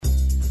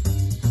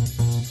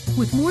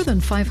With more than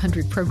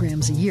 500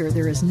 programs a year,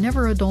 there is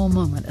never a dull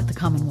moment at the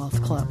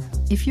Commonwealth Club.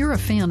 If you're a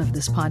fan of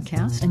this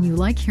podcast and you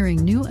like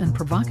hearing new and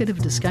provocative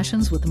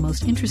discussions with the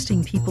most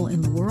interesting people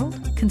in the world,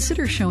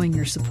 consider showing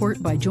your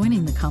support by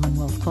joining the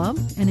Commonwealth Club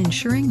and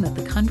ensuring that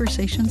the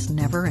conversations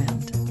never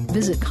end.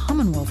 Visit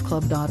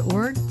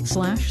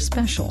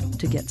commonwealthclub.org/special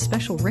to get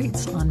special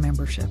rates on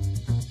membership.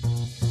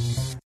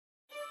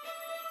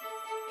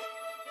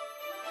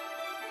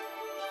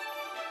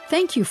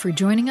 Thank you for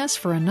joining us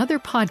for another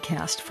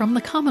podcast from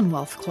the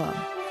Commonwealth Club.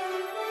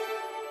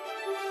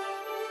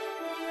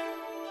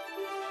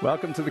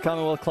 Welcome to the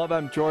Commonwealth Club.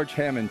 I'm George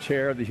Hammond,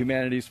 Chair of the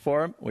Humanities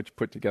Forum, which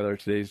put together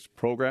today's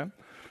program.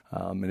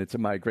 And it's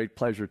my great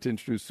pleasure to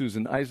introduce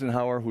Susan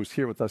Eisenhower, who's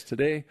here with us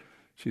today.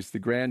 She's the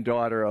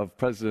granddaughter of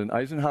President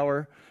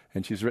Eisenhower,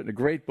 and she's written a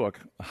great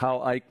book,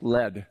 How Ike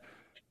Led.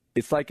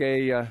 It's like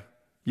a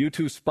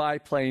U-2 spy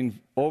plane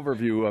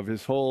overview of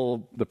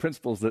the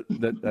principles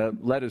that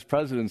led his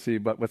presidency,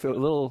 but with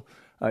a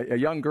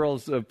young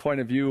girl's point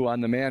of view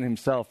on the man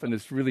himself. And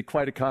it's really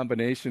quite a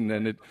combination,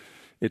 and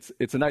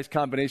it's a nice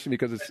combination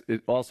because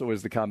it also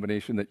is the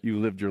combination that you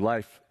lived your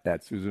life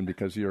at, Susan,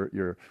 because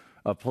you're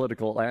a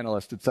political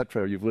analyst,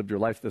 etc. You've lived your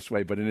life this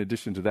way, but in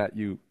addition to that,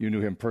 you knew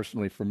him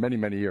personally for many,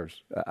 many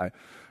years. I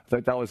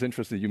thought that was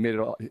interesting. You made it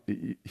all.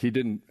 He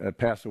didn't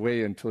pass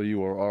away until you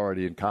were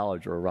already in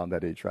college or around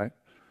that age, right?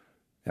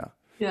 Yeah.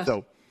 Yes.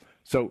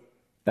 So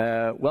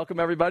welcome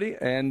everybody,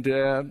 and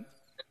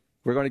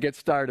we're going to get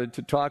started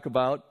to talk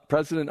about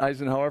President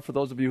Eisenhower. For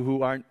those of you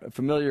who aren't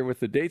familiar with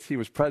the dates, he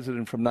was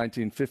president from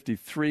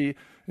 1953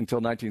 until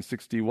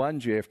 1961.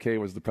 JFK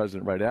was the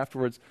president right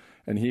afterwards,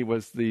 and he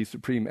was the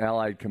Supreme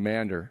Allied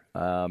Commander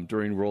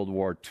during World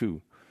War II.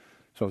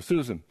 So,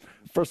 Susan,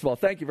 first of all,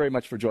 thank you very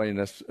much for joining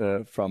us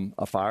from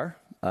afar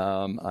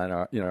on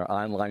our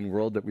online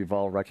world that we've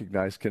all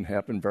recognized can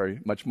happen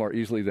much more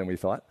easily than we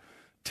thought.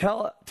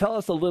 Tell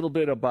us a little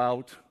bit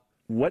about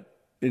what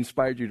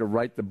inspired you to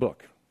write the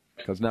book,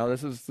 because now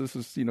this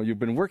is you've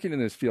been working in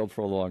this field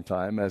for a long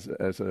time as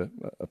a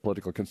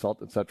political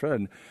consultant, etc.,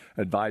 and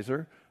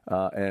advisor,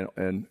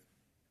 and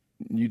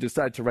you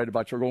decided to write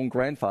about your own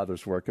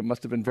grandfather's work. It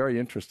must have been very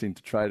interesting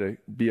to try to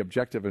be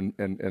objective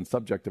and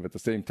subjective at the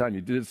same time.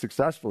 You did it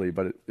successfully,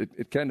 but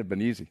it can't have been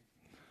easy.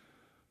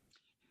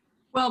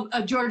 Well,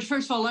 George,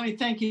 first of all, let me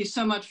thank you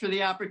so much for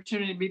the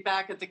opportunity to be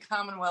back at the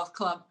Commonwealth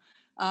Club.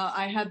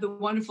 I had the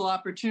wonderful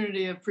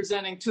opportunity of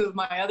presenting two of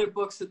my other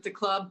books at the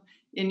club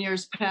in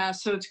years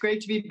past, so it's great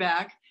to be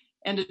back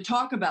and to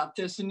talk about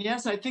this. And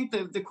yes, I think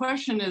the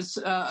question is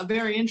a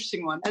very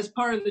interesting one. As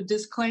part of the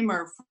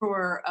disclaimer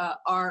for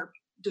our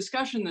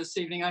discussion this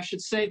evening, I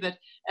should say that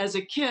as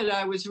a kid,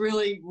 I was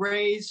really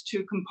raised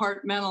to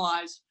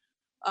compartmentalize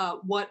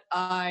what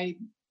I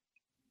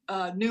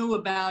knew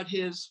about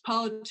his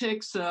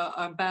politics,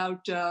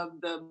 about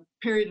the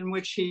period in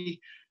which he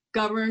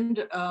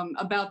governed,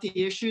 about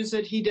the issues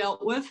that he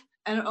dealt with,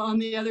 and on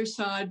the other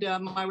side,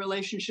 my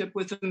relationship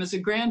with him as a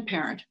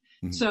grandparent.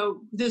 Mm-hmm.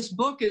 So this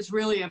book is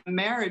really a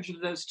marriage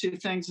of those two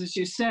things, as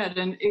you said,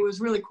 and it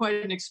was really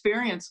quite an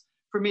experience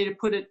for me to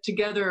put it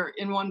together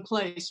in one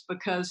place,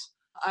 because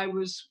I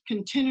was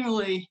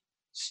continually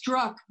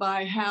struck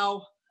by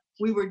how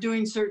we were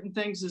doing certain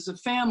things as a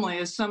family,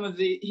 as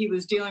he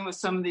was dealing with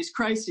some of these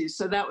crises.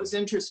 So that was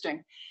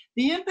interesting.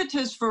 The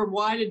impetus for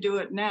why to do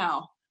it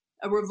now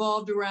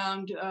revolved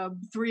around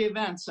three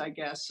events, I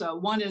guess.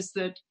 One is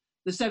that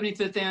the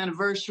 75th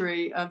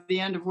anniversary of the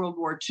end of World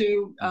War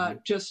II,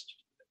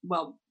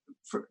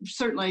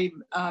 certainly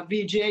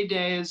VJ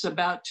Day is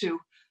about to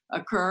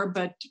occur,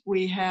 but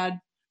we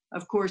had,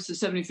 of course, the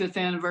 75th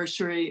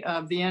anniversary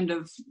of the end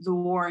of the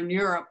war in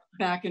Europe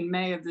back in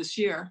May of this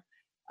year.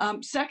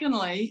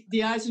 Secondly,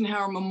 the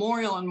Eisenhower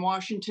Memorial in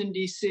Washington,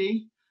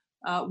 D.C.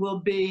 Will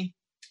be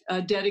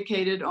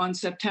dedicated on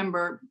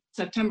September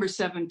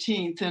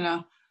 17th in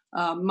a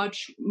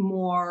much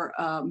more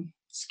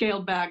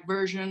scaled back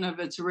version of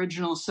its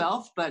original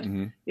self, but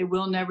it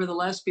will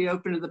nevertheless be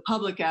open to the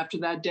public after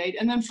that date.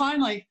 And then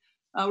finally,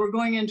 we're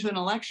going into an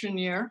election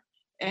year,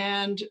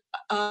 and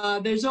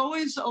there's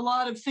always a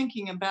lot of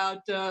thinking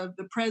about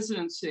the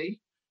presidency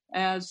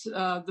as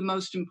the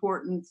most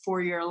important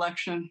four-year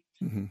election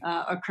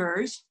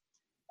occurs.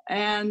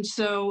 And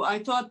so I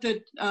thought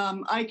that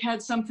Ike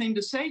had something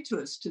to say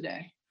to us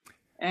today.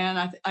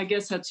 And I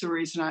guess that's the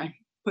reason I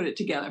put it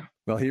together.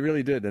 Well, he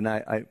really did. And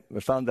I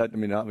found that,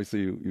 obviously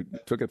you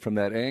took it from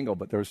that angle,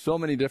 but there were so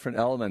many different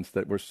elements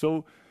that were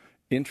so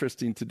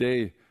interesting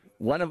today.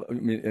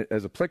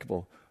 As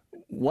applicable,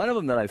 one of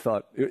them that I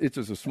thought, it's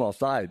just a small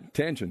side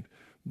tangent,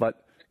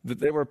 but that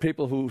there were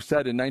people who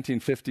said in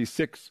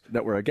 1956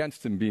 that were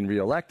against him being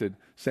reelected,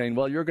 saying,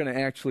 well, you're going to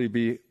actually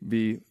be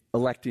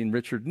electing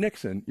Richard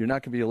Nixon. You're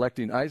not going to be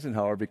electing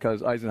Eisenhower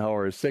because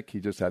Eisenhower is sick. He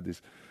just had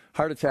these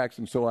heart attacks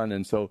and so on.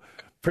 And so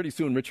pretty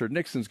soon Richard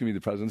Nixon's going to be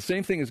the president. The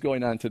same thing is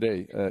going on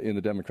today in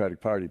the Democratic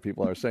Party.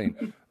 People are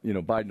saying,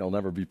 Biden will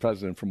never be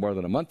president for more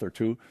than a month or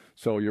two.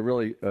 So you're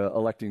really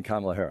electing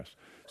Kamala Harris.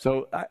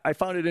 So I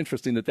found it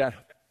interesting that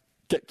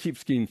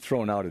keeps getting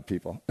thrown out at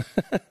people.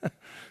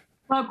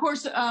 Well, of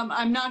course,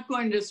 I'm not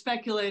going to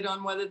speculate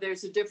on whether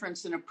there's a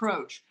difference in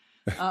approach,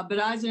 but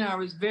Eisenhower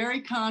was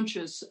very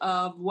conscious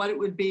of what it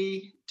would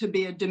be to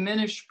be a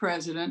diminished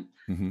president.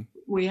 Mm-hmm.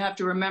 We have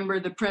to remember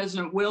that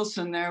President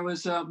Wilson, there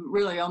was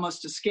really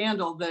almost a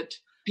scandal that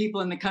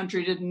people in the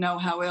country didn't know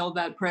how ill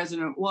that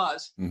president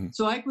was. Mm-hmm.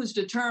 So Ike was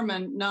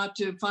determined not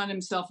to find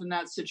himself in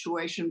that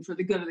situation for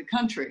the good of the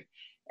country.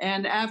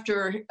 And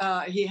after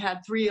he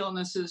had 3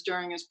 illnesses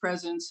during his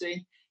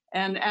presidency,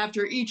 and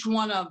after each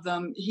one of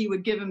them, he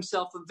would give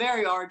himself a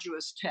very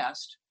arduous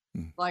test,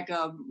 like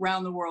a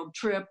round-the-world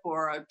trip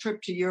or a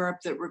trip to Europe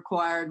that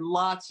required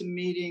lots of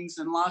meetings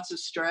and lots of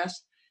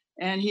stress.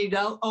 And he'd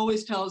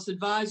always tell his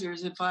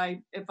advisors, if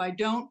I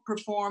don't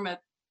perform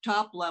at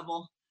top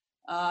level,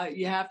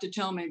 you have to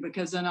tell me,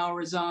 because then I'll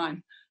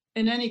resign.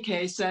 In any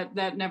case,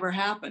 that never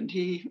happened.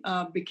 He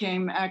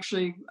became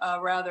actually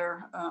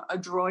rather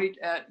adroit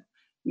at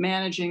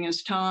managing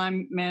his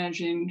time,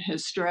 managing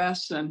his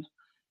stress, and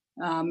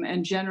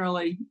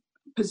generally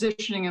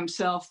positioning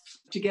himself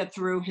to get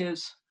through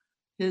his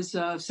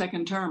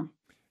second term.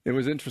 It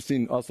was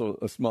interesting, also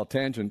a small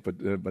tangent, but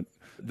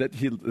that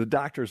the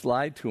doctors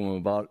lied to him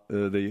about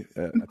the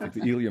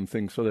helium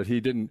thing, so that he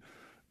didn't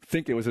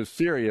think it was as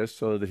serious.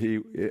 So that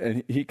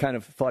he kind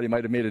of thought he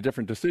might have made a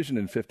different decision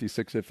in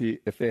 '56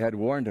 if they had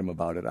warned him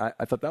about it.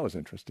 I thought that was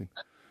interesting.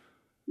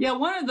 Yeah,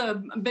 one of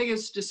the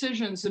biggest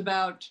decisions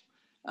about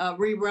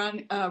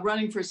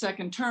running for a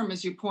second term,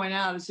 as you point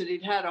out, is that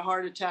he'd had a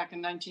heart attack in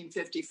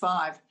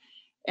 1955.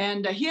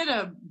 And he had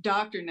a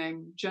doctor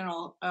named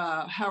General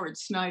Howard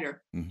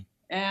Snyder. Mm-hmm.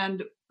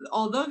 And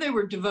although they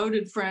were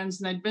devoted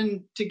friends and they'd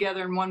been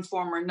together in one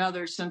form or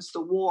another since the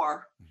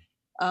war,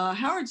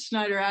 Howard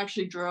Snyder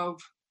actually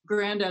drove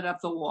Granddad up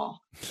the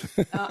wall.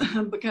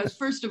 Because,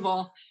 first of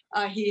all,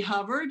 he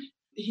hovered.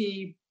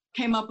 He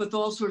came up with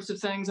all sorts of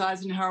things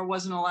Eisenhower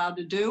wasn't allowed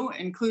to do,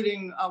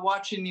 including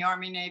watching the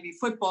Army-Navy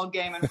football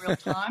game in real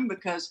time,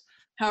 because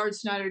Howard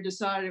Snyder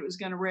decided it was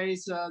going to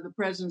raise the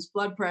president's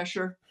blood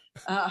pressure.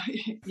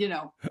 Ike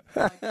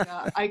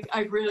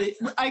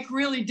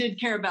really did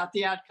care about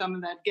the outcome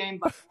of that game,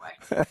 by the way.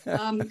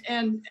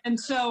 And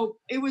so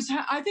it was,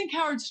 I think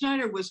Howard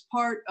Snyder was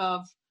part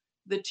of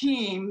the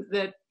team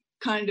that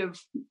kind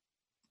of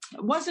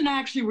wasn't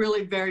actually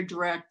really very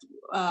direct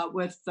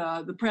with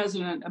the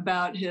president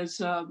about his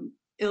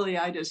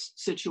ileitis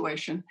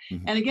situation.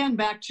 Mm-hmm. And again,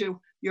 back to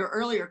your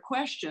earlier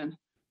question,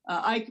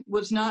 Ike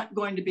was not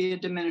going to be a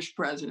diminished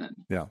president.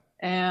 Yeah.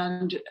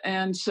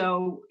 And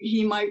so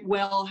he might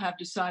well have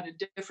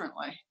decided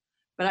differently.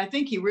 But I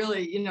think he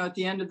really, at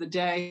the end of the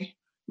day,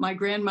 my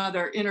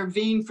grandmother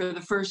intervened for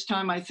the first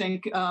time, I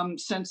think,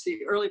 since the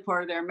early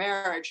part of their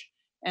marriage,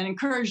 and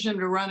encouraged him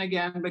to run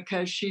again,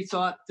 because she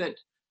thought that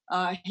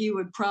he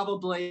would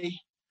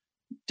probably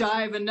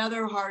die of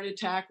another heart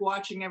attack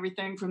watching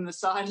everything from the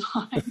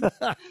sideline.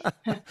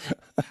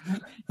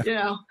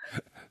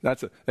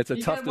 It's a tough decision.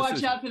 You got to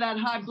watch out for that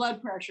high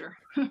blood pressure.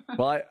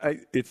 Well, I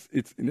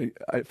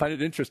find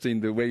it interesting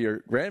the way your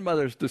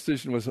grandmother's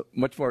decision was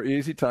much more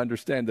easy to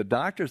understand. The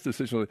doctor's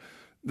decision was,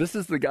 this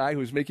is the guy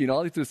who's making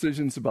all these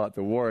decisions about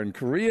the war in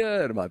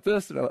Korea and about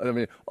this.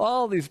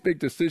 All these big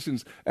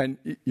decisions, and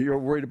you're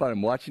worried about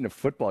him watching a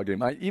football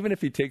game. Even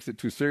if he takes it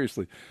too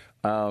seriously,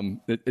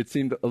 it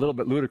seemed a little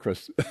bit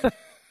ludicrous.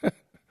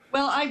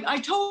 Well,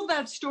 I told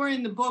that story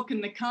in the book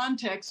in the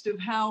context of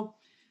how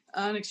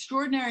an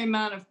extraordinary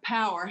amount of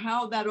power,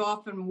 how that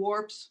often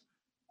warps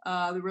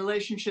the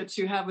relationships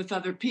you have with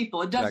other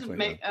people. It doesn't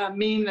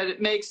mean that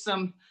it makes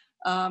them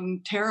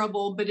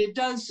terrible, but it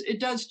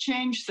does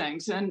change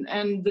things.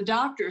 And the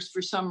doctors,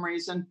 for some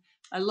reason,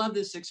 I love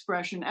this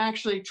expression,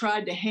 actually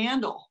tried to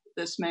handle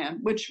this man,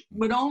 which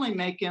would only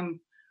make him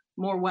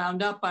more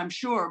wound up, I'm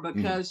sure,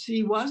 because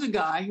he was a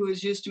guy who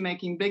was used to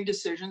making big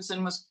decisions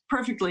and was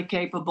perfectly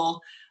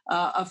capable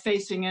of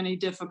facing any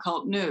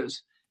difficult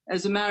news.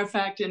 As a matter of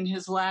fact, in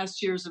his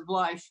last years of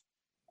life,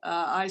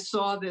 I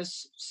saw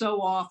this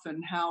so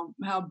often,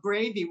 how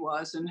brave he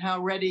was and how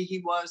ready he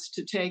was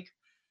to take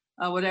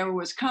whatever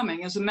was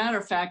coming. As a matter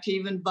of fact, he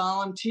even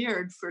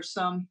volunteered for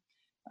some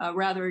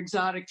rather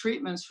exotic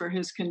treatments for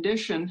his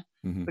condition,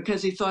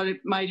 because he thought it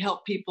might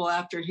help people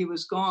after he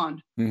was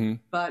gone. Mm-hmm.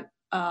 But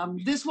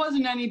this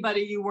wasn't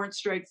anybody you weren't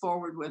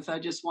straightforward with. I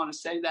just want to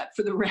say that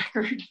for the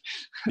record.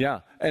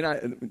 Yeah,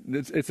 and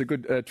it's a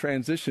good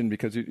transition,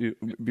 because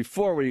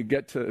before we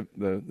get to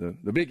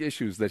the big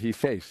issues that he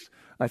faced,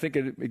 I think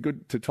it'd be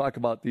good to talk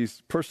about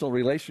these personal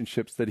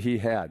relationships that he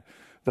had,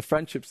 the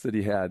friendships that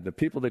he had, the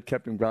people that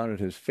kept him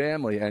grounded, his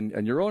family,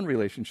 and your own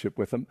relationship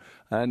with him.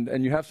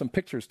 And you have some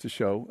pictures to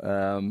show,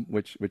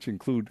 which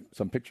include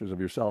some pictures of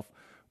yourself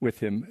with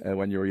him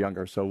when you were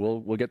younger. So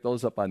we'll get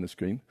those up on the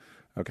screen.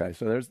 Okay,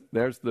 so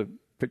there's the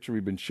picture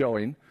we've been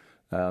showing.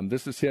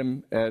 This is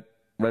him at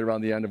right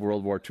around the end of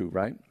World War II,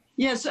 right?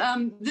 Yes,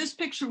 this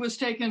picture was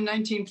taken in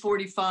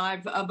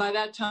 1945. By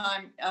that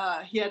time,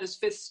 he had his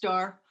 5th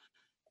star,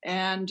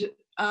 and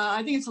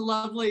I think it's a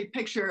lovely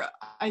picture.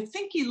 I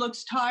think he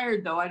looks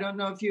tired, though. I don't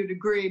know if you'd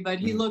agree, but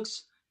he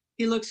looks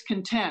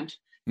content.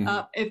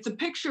 If the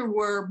picture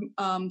were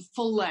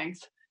full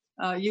length,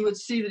 you would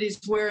see that he's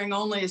wearing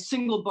only a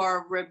single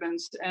bar of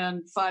ribbons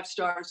and 5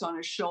 stars on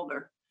his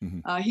shoulder.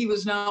 He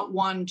was not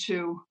one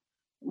to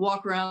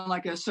walk around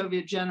like a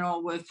Soviet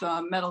general with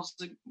medals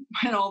that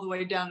went all the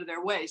way down to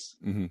their waist.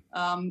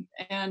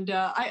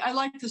 I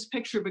like this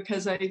picture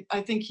because I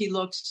think he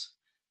looks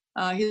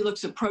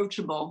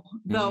approachable,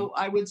 though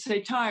I would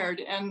say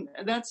tired. And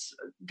that's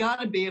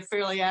got to be a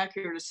fairly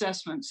accurate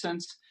assessment,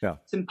 since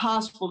it's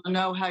impossible to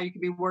know how you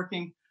could be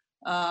working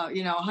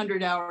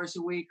 100 hours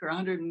a week or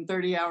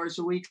 130 hours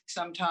a week,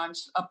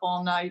 sometimes up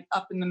all night,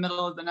 up in the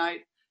middle of the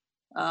night,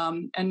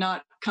 and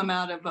not come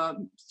out of a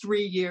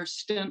 3-year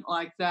stint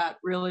like that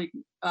really,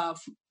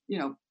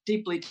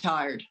 deeply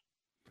tired.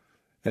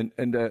 And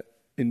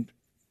in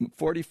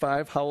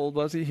 45, how old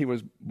was he? He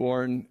was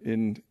born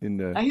in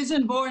the... He was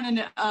born in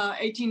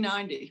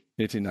 1890.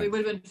 1890. So he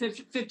would have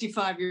been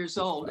 55 years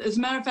old. As a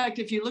matter of fact,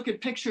 if you look at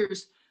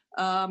pictures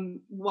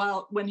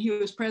when he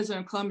was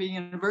president of Columbia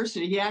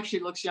University, he actually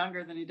looks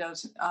younger than he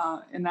does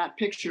in that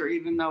picture,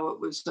 even though it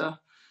was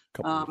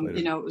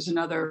it was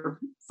another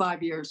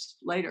 5 years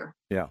later.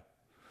 Yeah.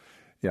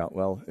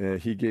 Well,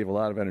 he gave a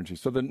lot of energy.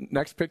 So the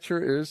next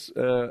picture is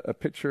a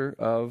picture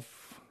of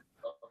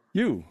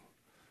you.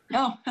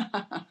 Oh.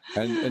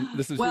 and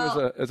this is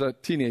you as a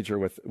teenager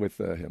with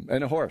him,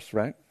 and a horse,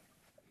 right?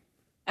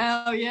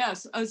 Oh,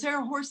 yes. Is there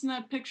a horse in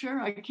that picture?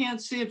 I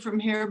can't see it from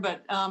here,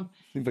 but...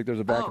 Seems like there's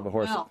a back of a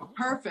horse. Well,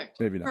 perfect.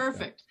 Maybe not.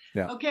 Perfect.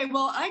 Yeah. Okay,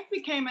 well, I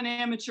became an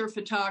amateur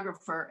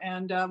photographer,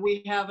 and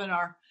we have in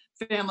our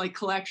family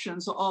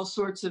collections all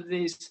sorts of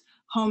these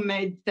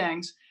homemade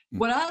things.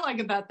 What I like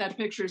about that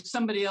picture is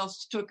somebody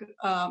else took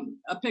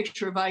a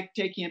picture of Ike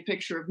taking a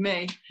picture of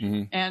me.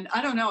 And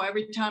I don't know,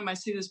 every time I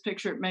see this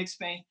picture, it makes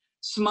me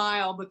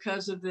smile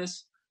because of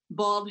this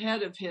bald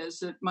head of his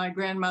that my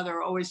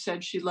grandmother always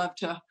said she loved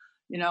to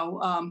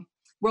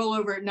roll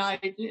over at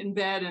night in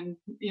bed and,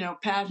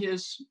 pat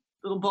his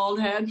little bald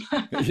head.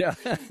 Yeah.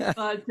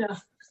 But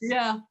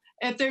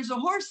if there's a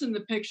horse in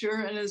the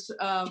picture, and is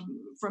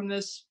from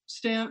this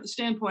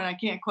standpoint, I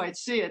can't quite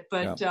see it,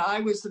 but I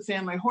was the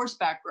family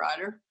horseback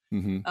rider.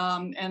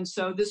 And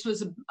so this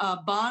was a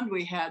bond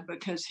we had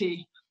because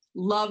he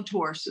loved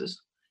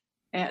horses.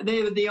 And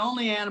they were the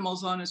only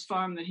animals on his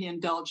farm that he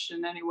indulged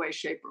in any way,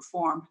 shape, or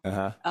form.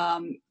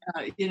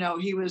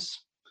 He was...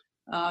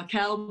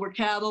 cattle were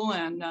cattle,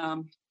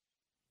 and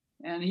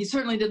he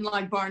certainly didn't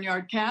like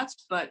barnyard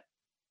cats, but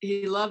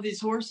he loved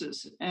these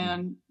horses.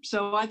 And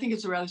so I think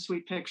it's a rather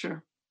sweet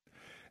picture.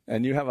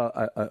 And you have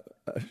a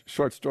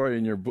short story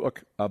in your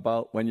book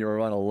about when you were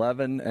around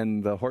 11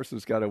 and the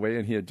horses got away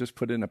and he had just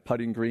put in a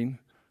putting green,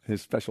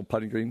 his special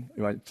putting green.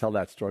 You might tell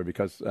that story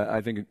because I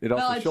think it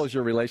also shows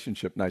your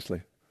relationship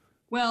nicely.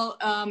 Well,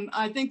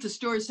 I think the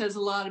story says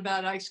a lot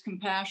about Ike's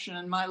compassion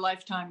and my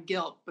lifetime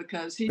guilt,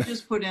 because he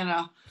just put in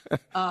a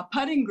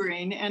putting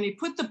green, and he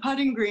put the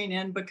putting green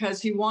in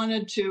because he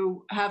wanted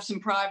to have some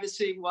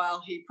privacy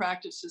while he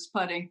practiced his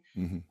putting.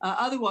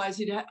 Otherwise,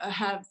 he'd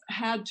have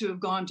had to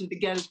have gone to the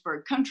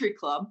Gettysburg Country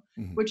Club,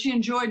 which he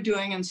enjoyed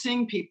doing and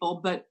seeing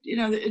people. But,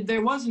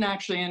 there wasn't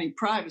actually any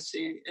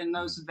privacy in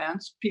those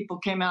events. People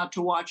came out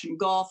to watch him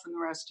golf and the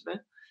rest of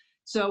it.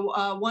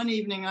 So one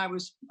evening I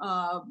was...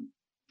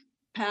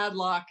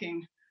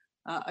 padlocking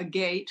a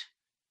gate,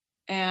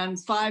 and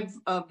 5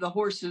 of the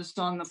horses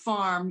on the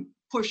farm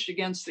pushed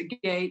against the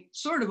gate,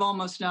 sort of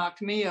almost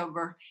knocked me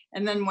over,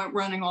 and then went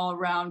running all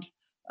around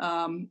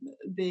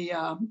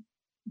the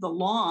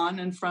lawn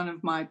in front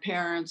of my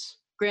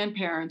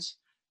grandparents'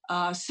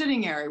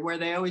 sitting area where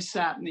they always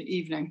sat in the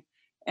evening.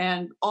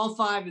 And all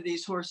 5 of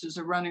these horses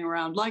are running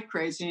around like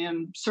crazy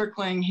and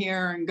circling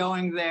here and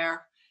going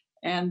there,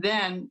 and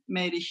then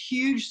made a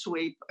huge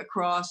sweep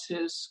across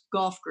his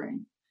golf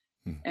green.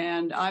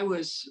 And I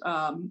was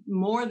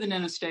more than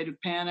in a state of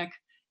panic.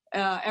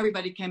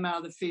 Everybody came out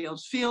of the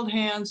fields, field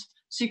hands,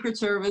 Secret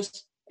Service,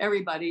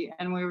 everybody.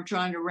 And we were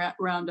trying to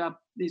round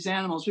up these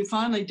animals. We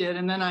finally did.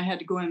 And then I had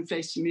to go in and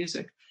face the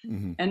music.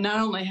 And not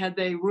only had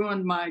they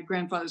ruined my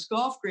grandfather's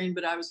golf green,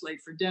 but I was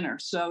late for dinner.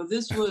 So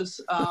this was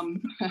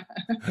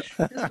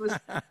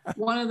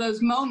one of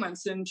those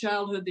moments in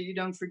childhood that you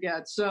don't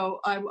forget.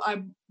 So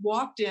I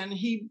walked in.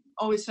 He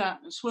always sat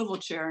in a swivel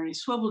chair, and he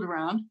swiveled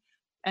around.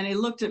 And he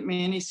looked at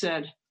me and he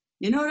said,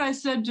 "You know what I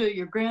said to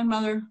your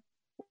grandmother?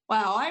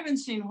 Wow, I haven't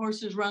seen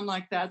horses run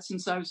like that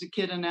since I was a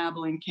kid in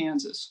Abilene,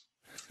 Kansas."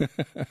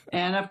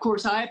 And of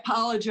course, I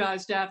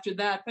apologized after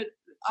that, but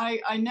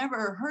I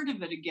never heard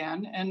of it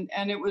again.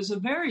 And it was a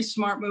very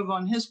smart move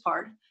on his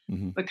part,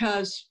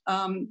 because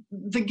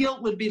the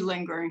guilt would be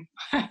lingering.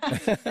 And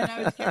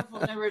I was careful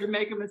never to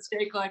make a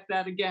mistake like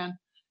that again.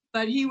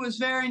 But he was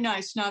very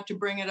nice not to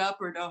bring it up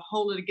or to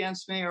hold it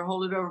against me or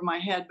hold it over my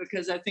head,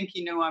 because I think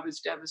he knew I was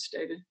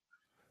devastated.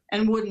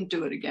 and wouldn't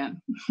do it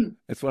again.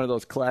 It's one of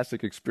those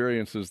classic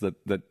experiences that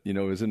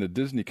is in a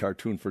Disney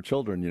cartoon for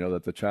children,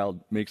 that the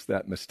child makes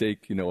that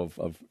mistake,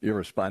 of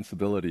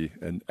irresponsibility.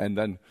 And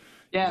then,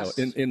 yes.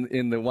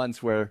 In the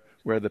ones where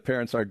the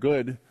parents are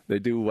good, they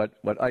do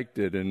what Ike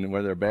did. And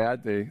where they're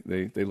bad,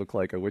 they look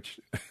like a witch.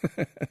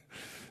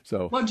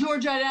 So. Well,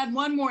 George, I'd add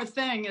one more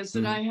thing is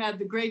that I had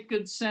the great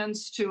good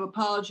sense to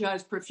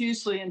apologize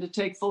profusely and to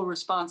take full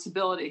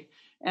responsibility.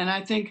 And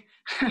I think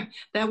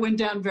that went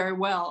down very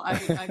well. I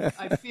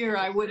fear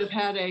I would have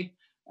had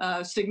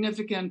a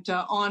significant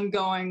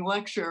ongoing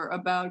lecture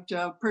about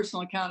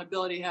personal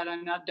accountability had I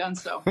not done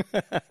so.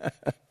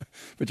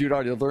 But you'd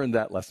already learned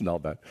that lesson, I'll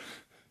bet.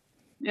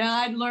 Yeah,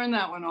 I'd learned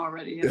that one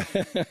already. Yeah.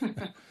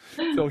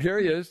 So here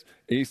he is.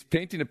 He's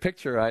painting a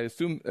picture. I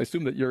assume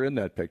that you're in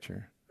that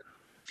picture.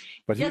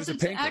 But yes,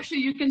 it's actually,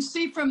 you can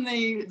see from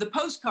the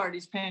postcard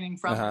he's painting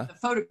from, the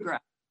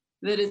photograph,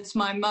 that it's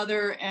my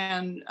mother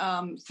and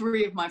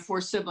 3 of my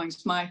 4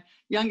 siblings. My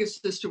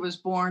youngest sister was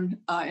born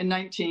in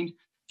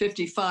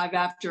 1955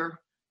 after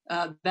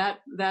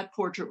that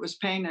portrait was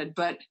painted.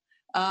 But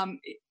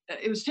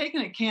it was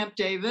taken at Camp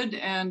David,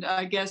 and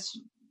I guess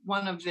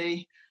one of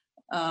the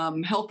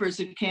helpers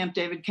at Camp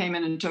David came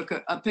in and took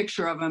a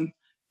picture of him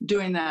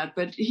doing that.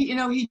 But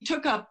he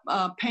took up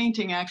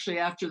painting actually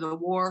after the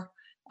war.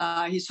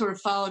 He sort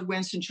of followed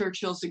Winston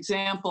Churchill's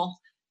example.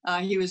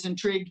 He was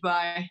intrigued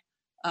by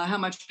how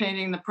much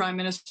painting the prime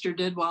minister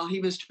did while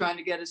he was trying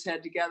to get his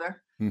head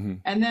together. Mm-hmm.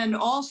 And then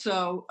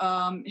also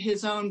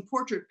his own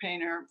portrait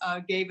painter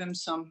gave him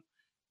some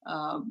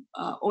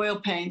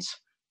oil paints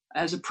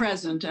as a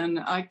present, and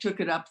I took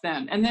it up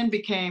then, and then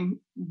became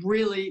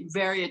really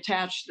very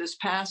attached to this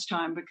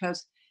pastime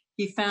because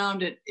he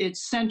found it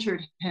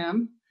centered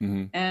him.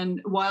 Mm-hmm.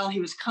 And while he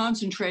was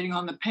concentrating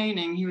on the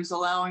painting, he was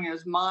allowing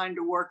his mind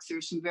to work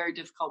through some very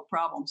difficult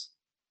problems.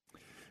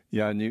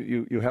 Yeah, and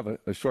you have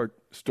a short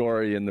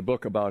story in the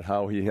book about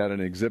how he had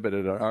an exhibit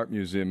at an art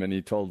museum, and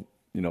he told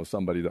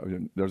somebody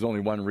that there's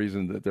only one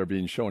reason that they're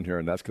being shown here,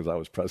 and that's because I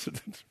was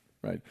president,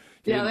 right?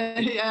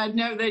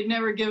 They'd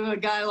never give a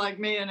guy like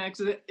me an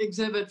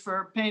exhibit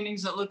for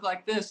paintings that look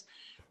like this.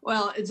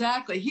 Well,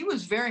 exactly. He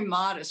was very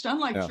modest,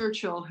 unlike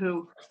Churchill,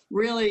 who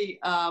really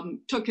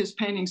took his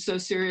painting so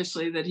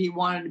seriously that he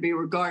wanted to be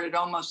regarded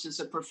almost as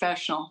a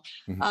professional.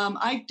 Mm-hmm.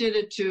 Ike did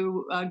it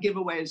to give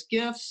away his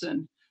gifts,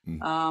 and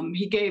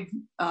he gave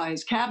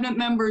his cabinet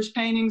members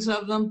paintings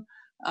of them.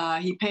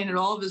 He painted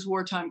all of his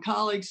wartime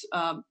colleagues.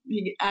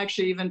 He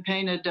actually even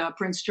painted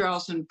Prince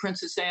Charles and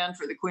Princess Anne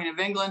for the Queen of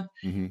England,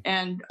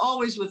 and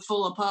always with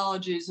full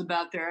apologies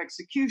about their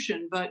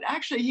execution. But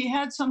actually, he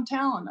had some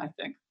talent, I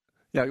think.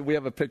 Yeah, we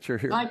have a picture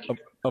here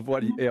of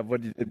what he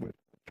did with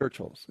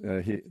Churchill's.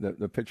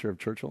 The picture of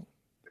Churchill.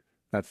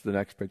 That's the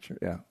next picture.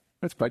 Yeah,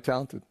 that's quite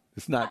talented.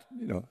 It's not,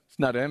 it's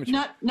not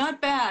amateur.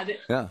 Not bad.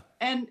 Yeah.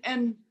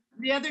 And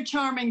the other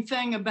charming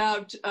thing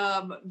about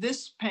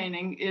this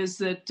painting is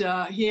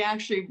that he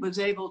actually was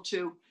able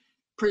to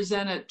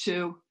present it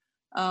to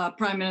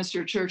Prime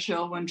Minister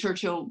Churchill when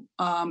Churchill,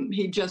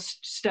 he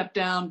just stepped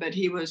down, but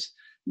he was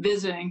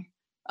visiting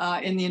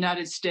in the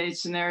United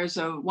States. And there is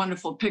a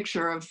wonderful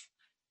picture of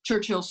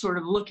Churchill sort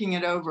of looking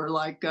it over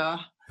like,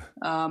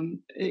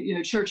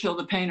 Churchill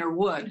the painter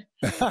would.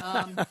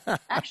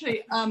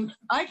 Actually,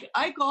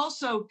 Ike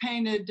also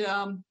painted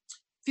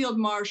Field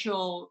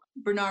Marshal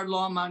Bernard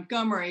Law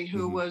Montgomery,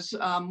 who was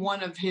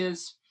one of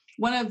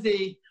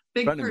the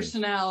big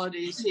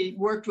personalities he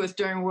worked with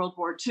during World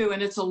War II.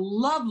 And it's a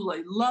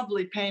lovely,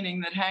 lovely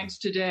painting that hangs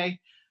today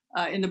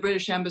in the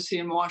British Embassy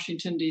in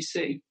Washington,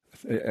 D.C.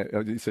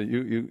 So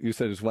you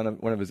said it's one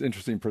of his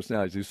interesting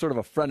personalities. He's sort of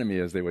a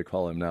frenemy, as they would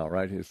call him now,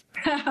 right?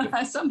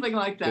 Something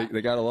like that.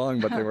 They got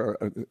along, but they were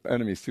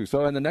enemies too.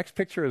 So, and the next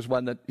picture is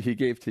one that he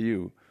gave to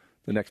you,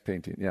 the next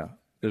painting. Yeah,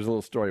 there's a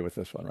little story with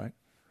this one, right?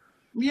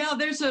 Yeah,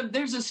 there's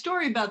a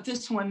story about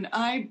this one.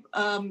 I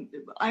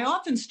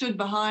often stood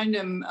behind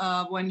him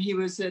when he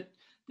was at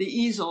the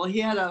easel. He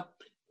had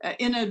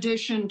in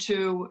addition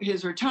to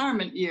his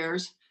retirement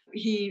years,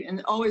 he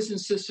always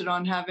insisted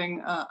on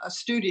having a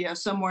studio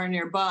somewhere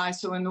nearby.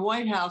 So in the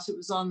White House, it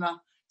was on the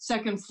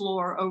 2nd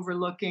floor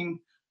overlooking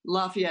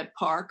Lafayette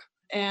Park.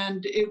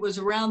 And it was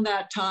around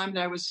that time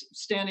that I was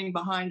standing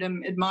behind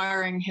him,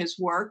 admiring his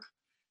work.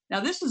 Now,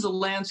 this is a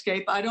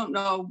landscape. I don't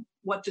know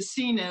what the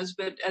scene is,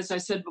 but as I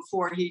said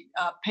before, he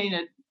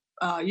painted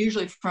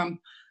usually from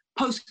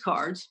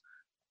postcards.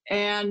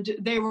 And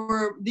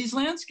these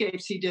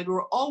landscapes he did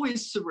were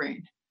always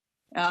serene.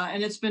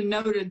 And it's been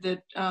noted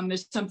that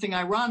there's something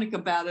ironic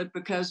about it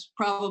because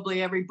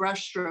probably every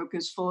brushstroke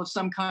is full of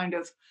some kind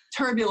of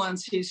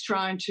turbulence he's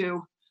trying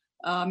to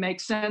make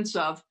sense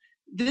of.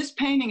 This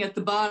painting at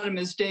the bottom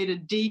is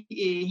dated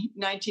DE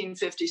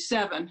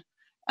 1957.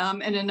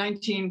 And in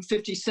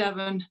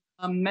 1957,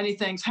 many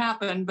things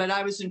happened, but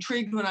I was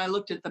intrigued when I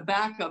looked at the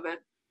back of it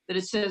that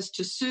it says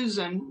to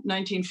Susan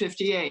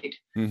 1958.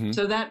 Mm-hmm.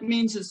 So that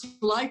means it's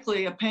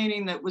likely a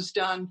painting that was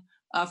done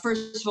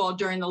first of all,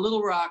 during the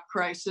Little Rock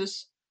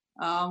crisis,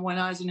 when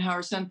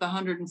Eisenhower sent the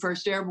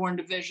 101st Airborne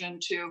Division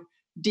to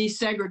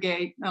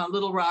desegregate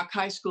Little Rock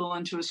High School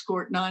and to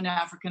escort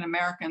non-African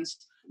Americans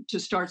to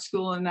start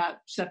school in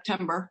that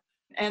September.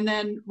 And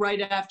then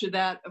right after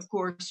that, of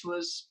course,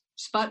 was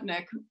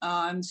Sputnik,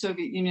 and the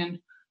Soviet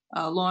Union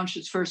launched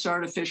its first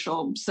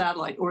artificial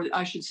satellite, or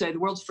I should say the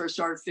world's first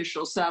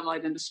artificial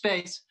satellite into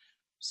space.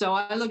 So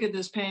I look at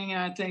this painting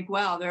and I think,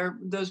 wow,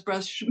 those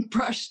brush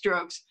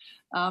strokes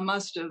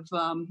must have,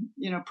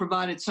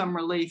 provided some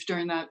relief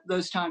during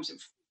those times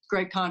of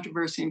great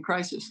controversy and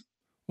crisis.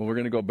 Well, we're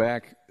going to go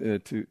back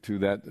to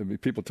that. I mean,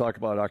 people talk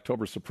about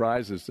October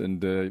surprises,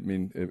 and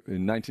in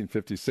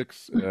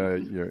 1956,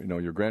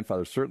 your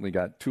grandfather certainly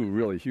got two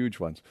really huge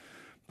ones.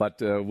 But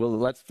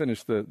let's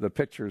finish the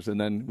pictures, and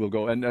then we'll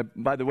go. And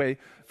by the way,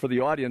 for the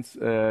audience,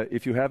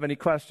 if you have any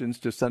questions,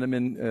 just send them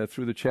in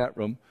through the chat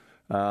room,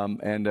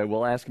 and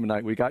we'll ask them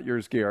tonight. We got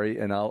yours, Gary,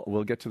 and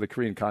we'll get to the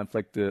Korean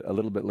conflict a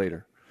little bit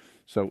later.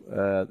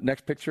 So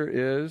next picture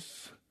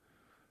is,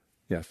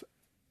 yes,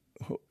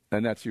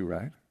 and that's you,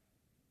 right?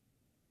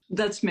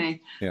 That's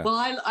me. Yeah. Well,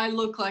 I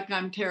look like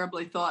I'm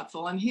terribly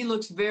thoughtful, and he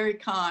looks very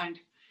kind.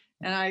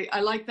 And I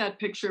like that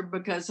picture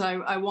because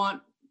I've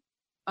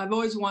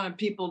always wanted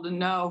people to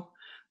know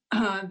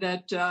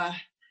that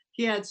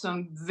he had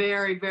some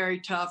very, very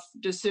tough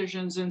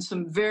decisions in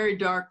some very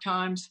dark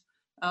times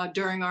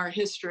during our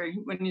history.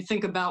 When you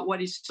think about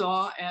what he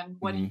saw and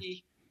what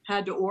he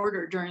had to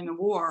order during the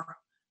war.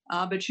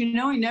 But, he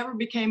never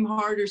became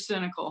hard or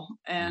cynical.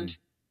 And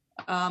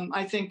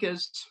I think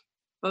as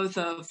both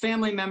a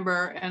family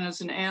member and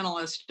as an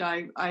analyst,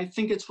 I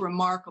think it's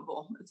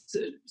remarkable.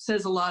 It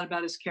says a lot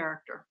about his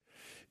character.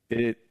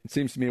 It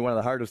seems to me one of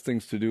the hardest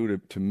things to do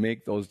to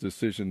make those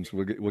decisions,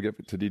 we'll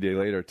get to D-Day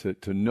later,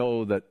 to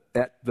know that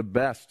at the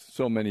best,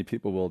 so many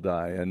people will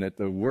die. And at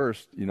the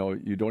worst, you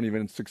don't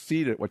even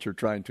succeed at what you're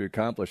trying to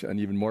accomplish, and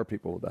even more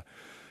people will die.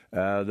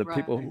 The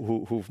people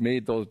who've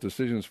made those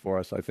decisions for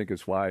us, I think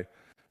is why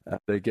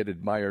they get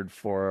admired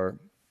for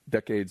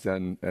decades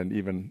and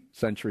even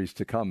centuries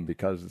to come,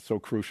 because it's so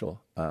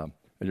crucial. And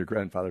your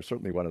grandfather's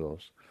certainly one of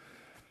those.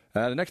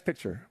 The next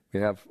picture,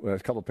 we have a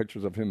couple of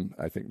pictures of him,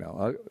 I think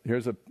now.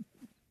 Here's a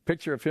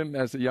picture of him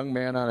as a young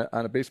man on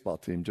a baseball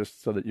team,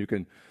 just so that you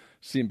can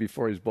see him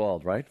before he's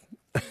bald, right?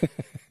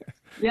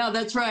 Yeah,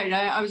 that's right.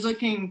 I was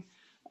looking,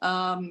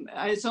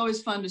 it's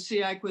always fun to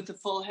see Ike with a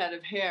full head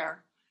of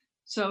hair.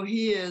 So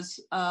he is,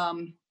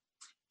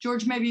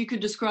 George, maybe you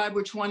could describe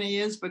which one he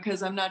is,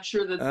 because I'm not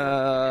sure that...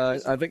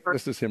 I think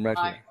this is him right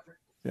here.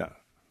 Yeah.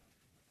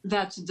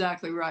 That's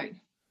exactly right.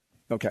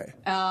 Okay.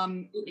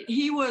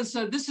 He was,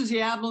 this is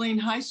the Abilene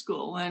High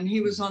School, and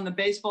he was on the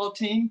baseball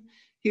team.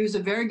 He was a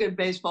very good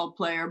baseball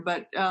player,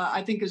 but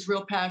I think his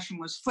real passion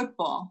was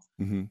football.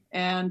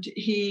 And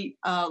he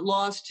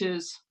lost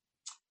his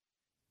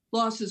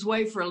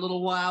way for a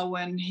little while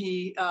when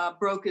he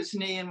broke his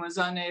knee and was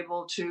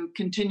unable to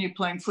continue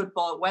playing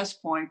football at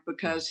West Point,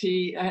 because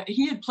he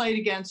had played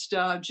against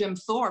Jim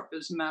Thorpe,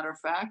 as a matter of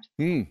fact,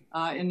 in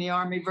the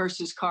Army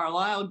versus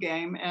Carlisle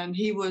game. And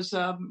he was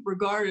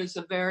regarded as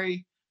a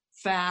very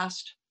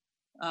fast,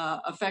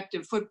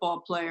 effective football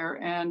player.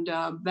 And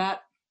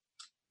that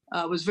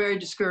was very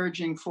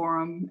discouraging for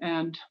him.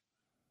 And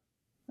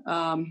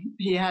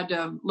he had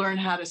to learn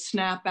how to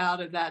snap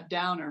out of that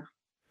downer.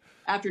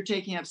 After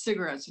taking up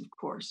cigarettes, of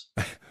course.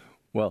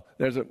 Well,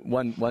 there's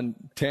one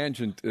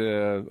tangent.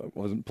 I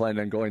wasn't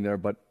planning on going there,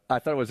 but I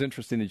thought it was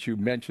interesting that you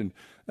mentioned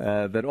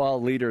that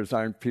all leaders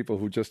aren't people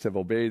who just have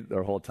obeyed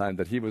their whole time.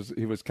 That he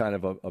was kind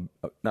of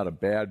not a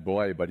bad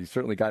boy, but he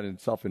certainly got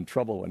himself in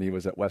trouble when he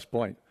was at West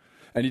Point,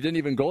 and he didn't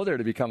even go there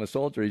to become a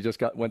soldier. He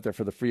just went there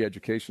for the free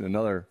education.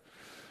 Another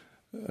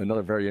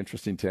very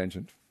interesting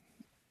tangent.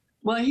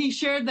 Well, he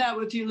shared that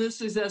with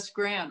Ulysses S.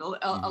 Grant.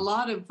 A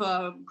lot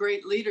of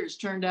great leaders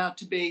turned out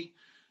to be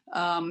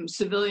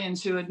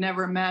civilians who had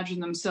never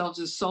imagined themselves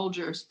as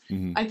soldiers.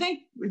 I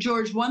think,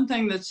 George, one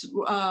thing that's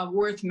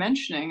worth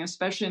mentioning,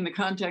 especially in the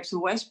context of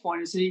West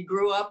Point, is that he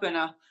grew up in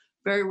a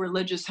very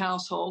religious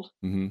household.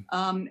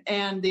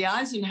 And the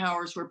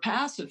Eisenhowers were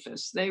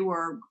pacifists. They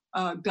were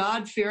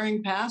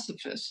God-fearing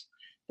pacifists.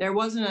 There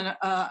wasn't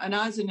an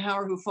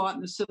Eisenhower who fought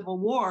in the Civil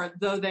War,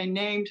 though they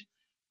named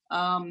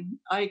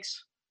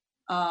Ike's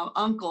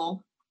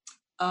uncle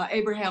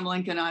Abraham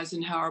Lincoln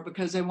Eisenhower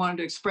because they wanted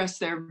to express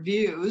their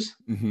views,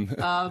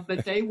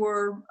 but they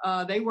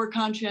were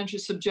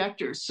conscientious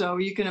objectors. So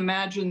you can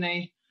imagine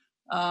the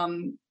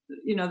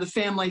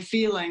family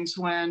feelings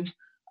when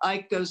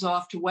Ike goes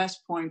off to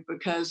West Point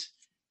because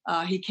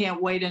he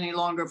can't wait any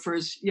longer for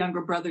his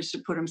younger brothers to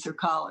put him through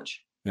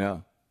college. Yeah,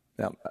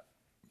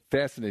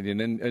 fascinating.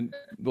 And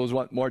those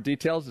want more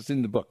details? It's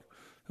in the book.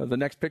 The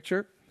next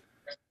picture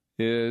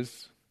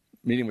is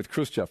meeting with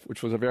Khrushchev,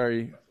 which was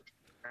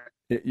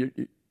your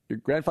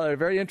grandfather had a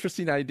very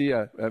interesting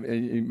idea.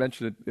 You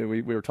mentioned it.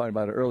 We were talking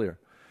about it earlier,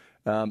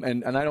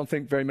 and I don't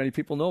think very many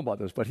people know about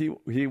this. But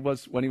he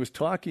was, when he was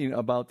talking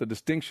about the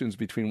distinctions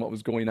between what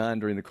was going on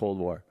during the Cold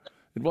War,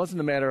 it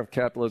wasn't a matter of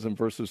capitalism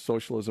versus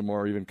socialism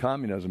or even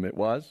communism. It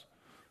was.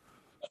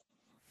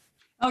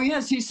 Oh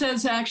yes, he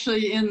says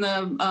actually in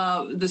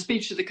the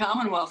speech to the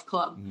Commonwealth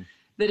Club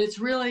that it's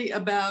really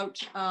about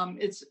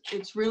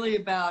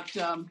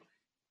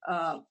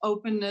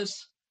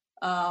openness,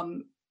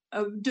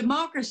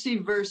 democracy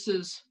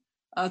versus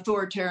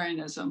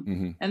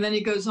authoritarianism. And then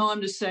he goes on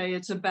to say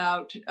it's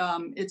about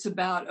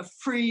a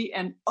free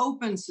and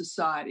open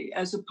society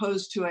as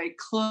opposed to a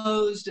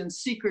closed and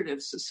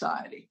secretive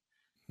society.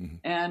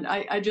 And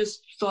I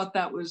just thought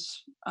that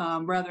was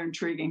rather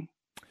intriguing.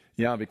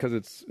 Yeah, because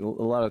it's a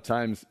lot of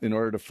times in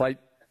order to fight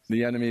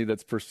the enemy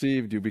that's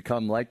perceived, you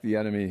become like the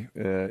enemy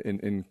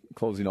in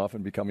closing off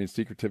and becoming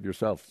secretive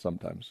yourself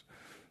sometimes.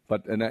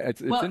 But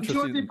it's interesting.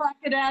 George, if I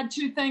could add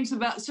two things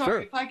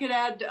Sure. if I could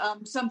add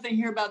something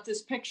here about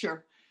this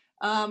picture.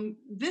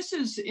 This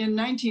is in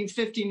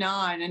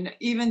 1959, and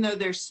even though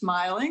they're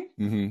smiling,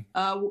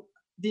 the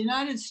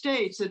United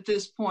States at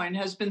this point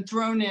has been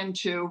thrown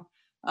into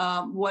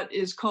what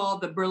is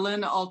called the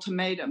Berlin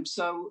Ultimatum.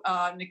 So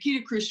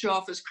Nikita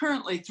Khrushchev is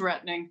currently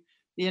threatening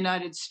the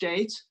United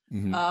States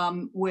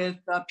with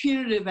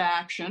punitive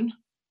action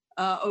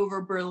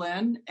over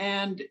Berlin.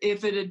 And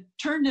if it had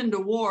turned into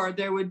war,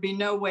 there would be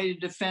no way to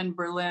defend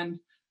Berlin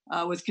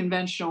with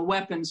conventional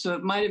weapons. So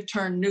it might have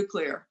turned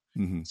nuclear.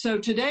 So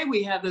today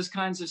we have those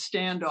kinds of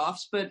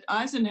standoffs, but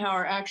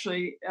Eisenhower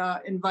actually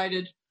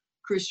invited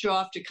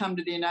Khrushchev to come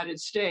to the United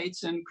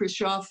States, and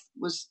Khrushchev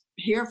was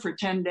here for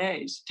 10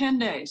 days.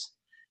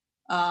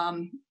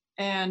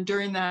 And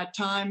during that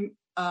time,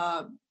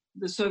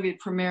 the Soviet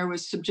premier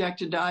was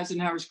subjected to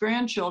Eisenhower's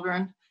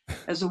grandchildren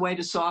as a way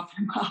to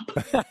soften him up.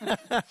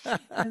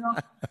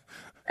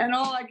 And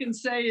all I can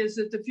say is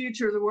that the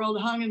future of the world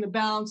hung in the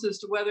balance as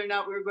to whether or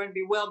not we were going to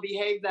be well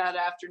behaved that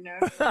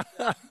afternoon.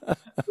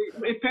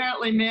 We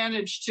apparently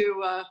managed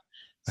to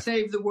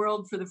save the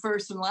world for the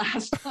first and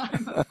last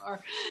time.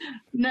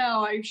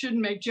 No, I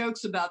shouldn't make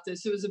jokes about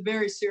this. It was a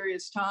very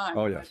serious time.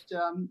 Oh, yes.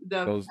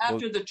 But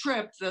after the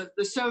trip,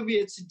 the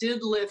Soviets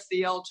did lift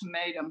the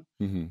ultimatum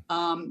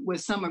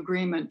with some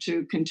agreement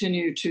to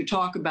continue to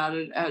talk about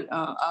it at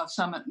a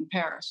summit in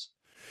Paris.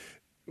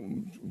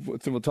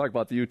 So we'll talk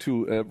about the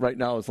U-2 right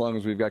now, as long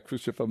as we've got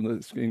Khrushchev on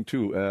the screen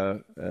too.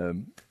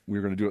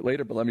 We're going to do it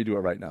later, but let me do it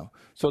right now.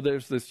 So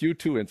there's this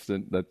U-2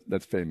 incident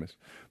that's famous.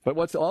 But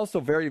what's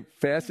also very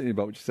fascinating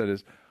about what you said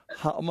is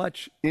how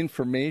much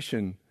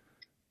information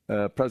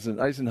President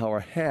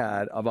Eisenhower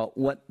had about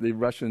what the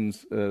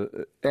Russians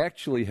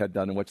actually had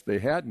done and what they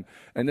hadn't,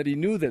 and that he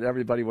knew that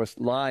everybody was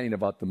lying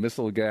about the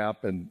missile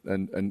gap and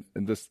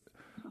this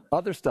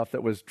other stuff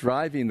that was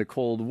driving the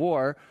Cold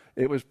War.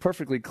 It was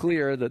perfectly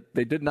clear that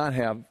they did not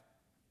have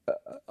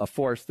a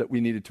force that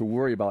we needed to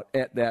worry about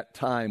at that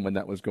time when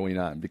that was going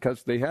on,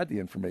 because they had the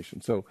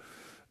information. So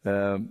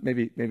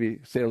maybe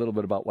say a little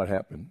bit about what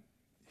happened.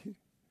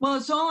 Well,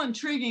 it's all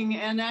intriguing,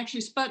 and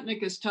actually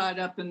Sputnik is tied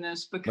up in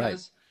this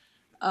because,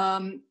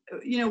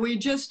 we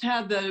just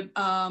had the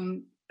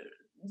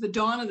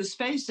dawn of the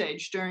space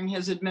age during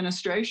his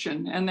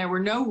administration, and there were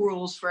no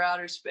rules for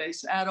outer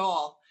space at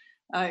all.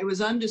 It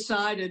was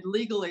undecided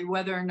legally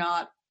whether or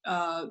not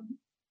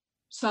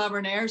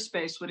sovereign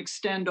airspace would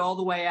extend all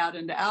the way out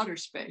into outer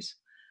space.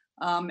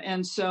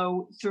 And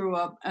so through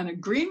an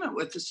agreement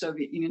with the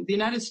Soviet Union, the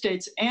United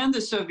States and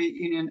the Soviet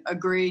Union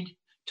agreed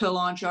to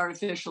launch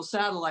artificial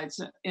satellites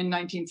in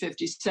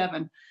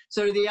 1957.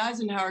 So to the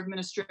Eisenhower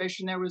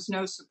administration, there was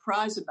no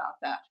surprise about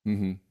that.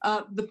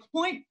 The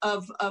point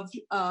of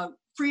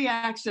free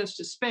access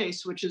to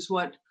space, which is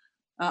what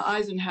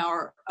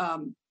Eisenhower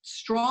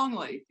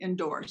strongly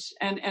endorsed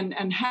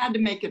and had to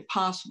make it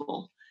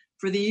possible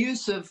for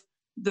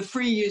the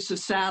free use of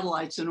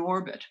satellites in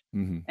orbit.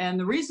 And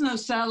the reason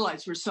those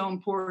satellites were so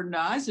important to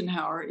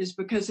Eisenhower is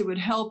because it would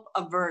help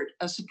avert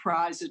a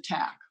surprise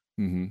attack.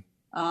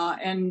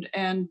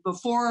 And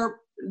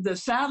before the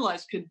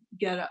satellites could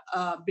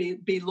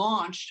be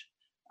launched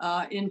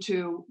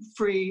into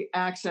free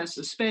access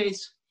to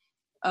space,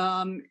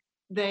 he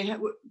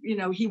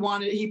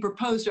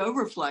proposed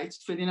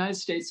overflights for the United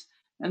States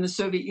and the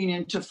Soviet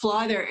Union to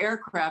fly their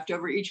aircraft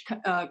over each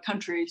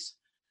country's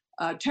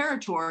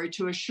territory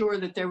to assure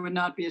that there would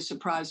not be a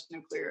surprise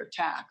nuclear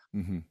attack.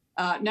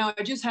 Now,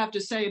 I just have to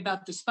say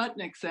about the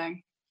Sputnik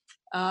thing,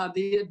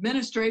 the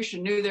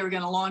administration knew they were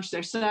going to launch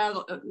their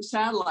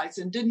satellites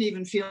and didn't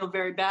even feel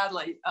very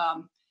badly.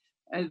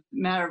 As a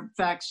matter of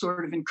fact,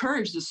 sort of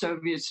encouraged the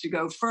Soviets to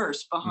go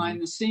first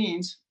behind the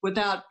scenes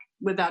without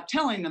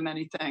telling them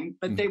anything.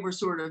 But they were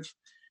sort of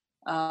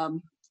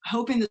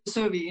hoping the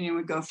Soviet Union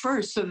would go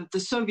first so that the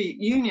Soviet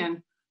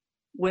Union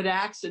would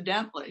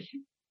accidentally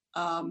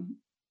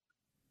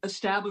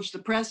establish the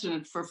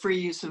precedent for free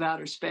use of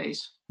outer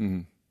space.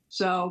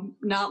 So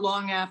not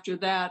long after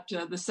that,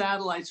 the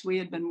satellites we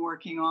had been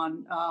working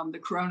on, the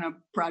Corona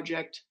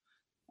project,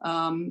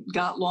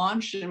 got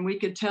launched, and we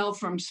could tell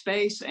from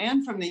space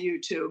and from the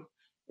U-2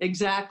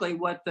 exactly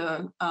what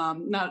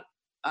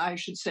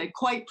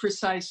quite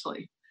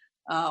precisely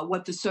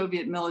what the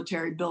Soviet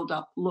military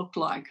buildup looked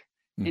like,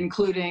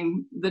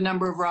 including the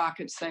number of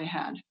rockets they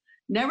had.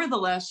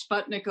 Nevertheless,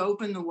 Sputnik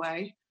opened the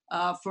way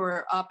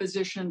for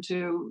opposition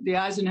to the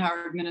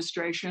Eisenhower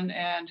administration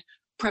and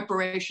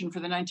preparation for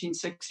the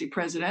 1960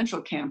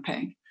 presidential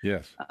campaign.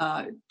 Yes.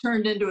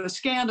 Turned into a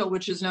scandal,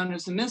 which is known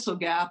as the Missile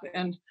Gap.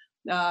 And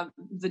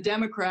the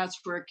Democrats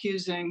were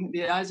accusing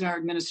the Eisenhower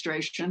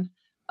administration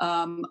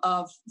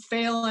of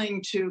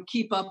failing to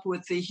keep up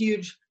with the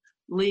huge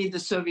lead the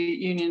Soviet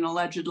Union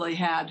allegedly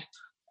had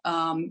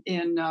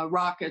in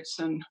rockets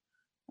and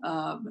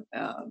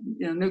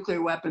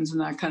nuclear weapons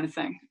and that kind of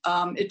thing.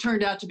 It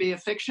turned out to be a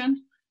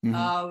fiction.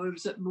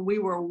 We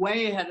were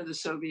way ahead of the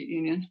Soviet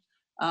Union.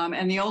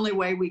 And the only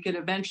way we could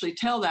eventually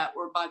tell that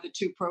were by the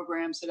two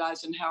programs that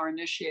Eisenhower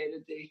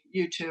initiated, the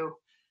U-2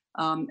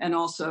 and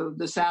also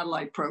the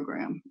satellite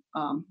program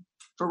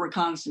for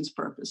reconnaissance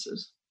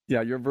purposes.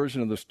 Yeah, your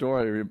version of the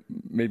story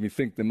made me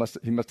think he must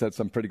have had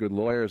some pretty good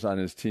lawyers on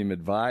his team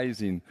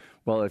advising,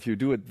 well, if you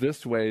do it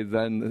this way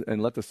then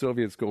and let the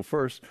Soviets go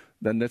first,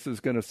 then this is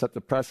going to set the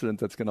precedent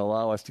that's going to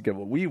allow us to get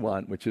what we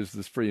want, which is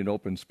this free and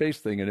open space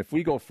thing. And if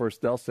we go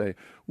first, they'll say,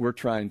 we're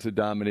trying to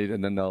dominate,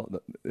 and then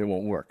it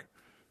won't work.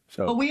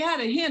 So, well, we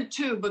had a hint,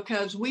 too,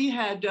 because we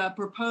had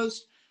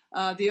proposed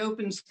the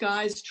Open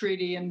Skies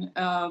Treaty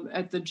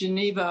at the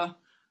Geneva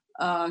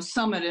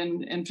summit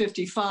in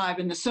 55,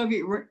 and the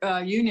Soviet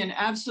Union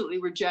absolutely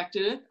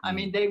rejected it. I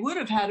mean, they would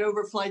have had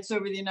overflights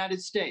over the United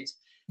States,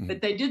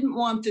 but they didn't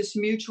want this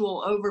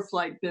mutual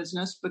overflight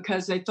business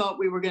because they thought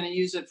we were going to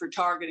use it for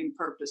targeting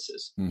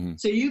purposes.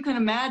 So you can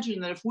imagine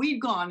that if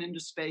we'd gone into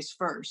space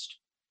first,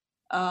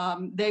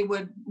 they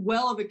would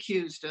well have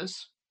accused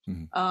us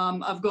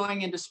of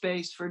going into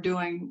space for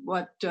doing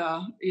what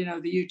the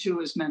U-2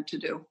 was meant to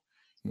do.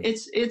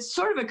 It's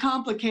sort of a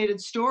complicated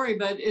story,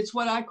 but it's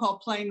what I call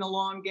playing the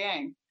long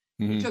game.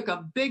 We took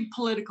a big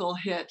political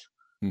hit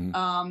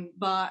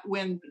but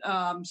when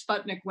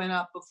Sputnik went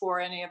up before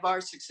any of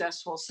our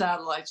successful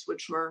satellites,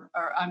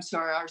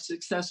 our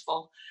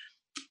successful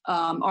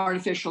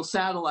artificial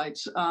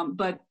satellites.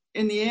 But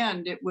in the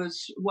end, it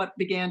was what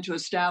began to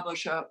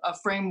establish a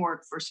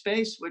framework for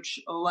space, which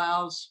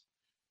allowed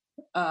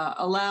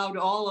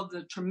all of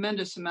the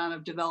tremendous amount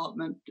of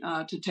development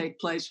to take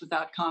place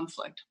without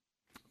conflict.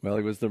 Well,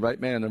 he was the right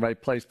man in the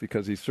right place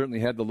because he certainly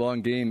had the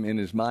long game in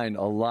his mind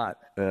a lot,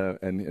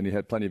 and he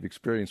had plenty of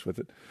experience with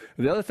it.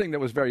 And the other thing that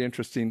was very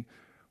interesting,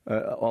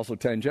 also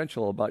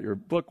tangential about your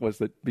book, was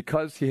that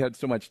because he had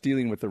so much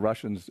dealing with the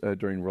Russians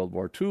during World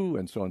War II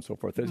and so on and so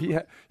forth,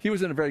 that he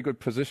was in a very good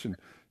position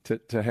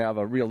to have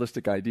a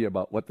realistic idea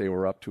about what they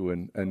were up to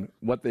and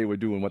what they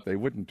would do and what they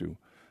wouldn't do.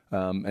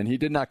 And he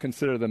did not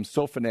consider them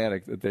so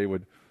fanatic that they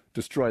would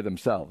destroy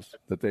themselves,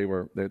 that they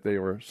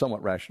were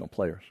somewhat rational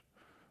players.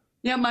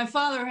 Yeah, my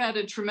father had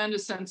a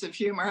tremendous sense of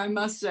humor, I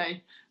must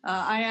say.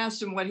 I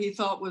asked him what he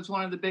thought was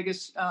one of the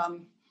biggest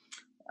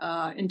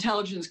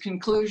intelligence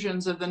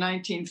conclusions of the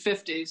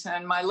 1950s,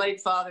 and my late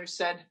father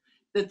said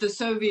that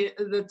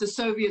the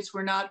Soviets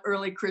were not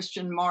early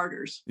Christian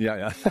martyrs.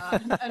 Yeah.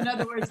 In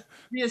other words,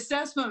 the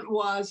assessment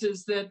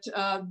is that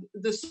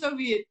the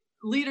Soviet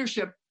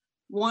leadership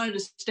wanted to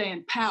stay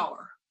in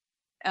power,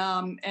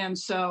 and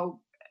so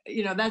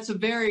that's a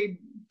very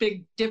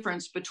big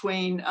difference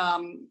between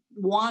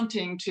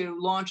wanting to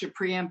launch a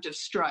preemptive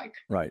strike.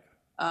 Right.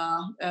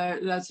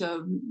 That's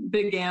a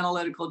big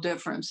analytical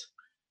difference.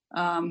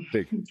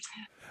 Big.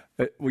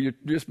 Well, you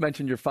just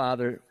mentioned your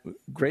father.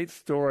 Great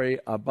story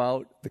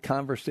about the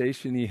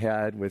conversation he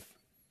had with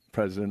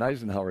President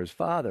Eisenhower, his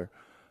father,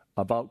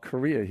 about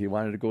Korea. He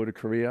wanted to go to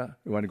Korea.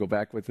 He wanted to go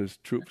back with his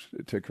troops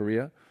to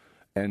Korea.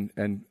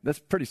 And that's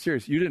pretty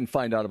serious. You didn't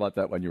find out about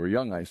that when you were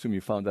young. I assume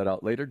you found that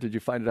out later. Did you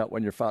find it out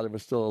when your father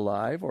was still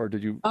alive, or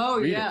did you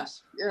read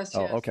yes. it? Yes.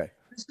 Oh, okay.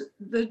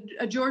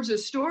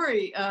 George's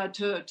story,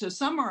 to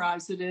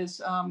summarize it,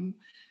 is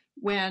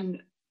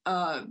when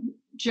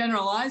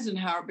General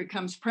Eisenhower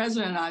becomes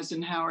President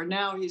Eisenhower.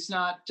 Now he's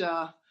not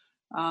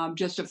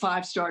just a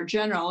five-star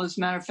general. As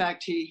a matter of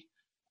fact, he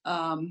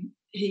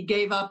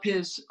gave up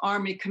his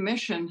Army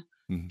commission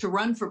to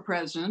run for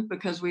president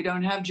because we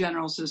don't have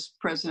generals as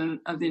president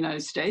of the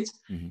United States.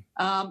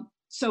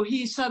 So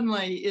he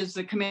suddenly is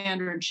the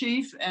commander in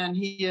chief, and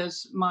he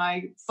is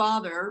my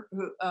father,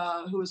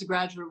 who was a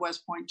graduate of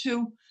West Point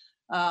too,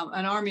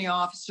 an Army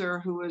officer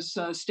who was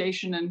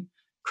stationed in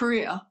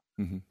Korea,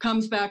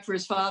 comes back for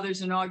his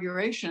father's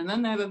inauguration, and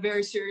then they have a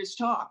very serious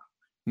talk.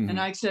 And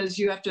Ike says,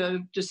 you have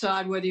to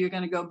decide whether you're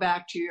going to go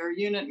back to your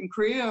unit in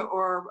Korea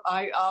or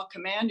I'll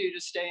command you to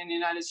stay in the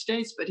United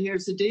States. But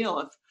here's the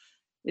deal.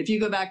 If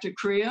you go back to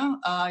Korea,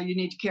 you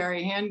need to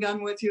carry a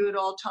handgun with you at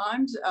all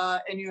times,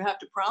 and you have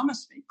to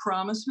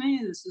promise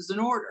me, this is an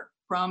order,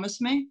 promise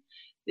me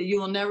that you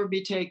will never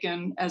be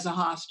taken as a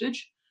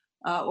hostage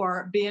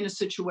or be in a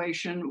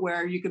situation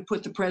where you could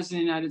put the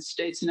President of the United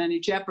States in any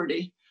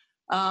jeopardy.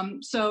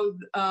 So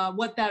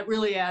what that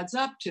really adds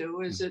up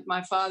to is that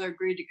my father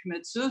agreed to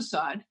commit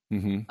suicide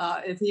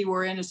if he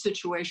were in a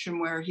situation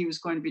where he was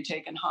going to be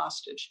taken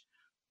hostage.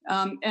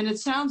 And it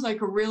sounds like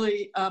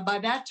by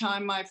that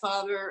time, my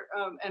father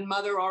and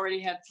mother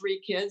already had 3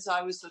 kids.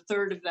 I was the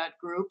third of that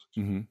group.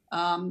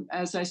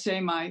 As I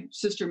say, my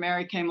sister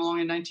Mary came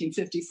along in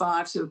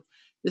 1955, so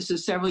this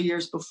is several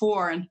years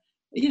before. And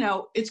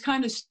it's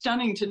kind of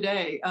stunning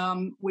today.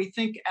 We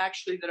think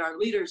actually that our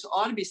leaders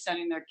ought to be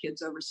sending their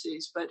kids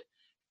overseas, but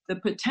the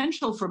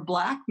potential for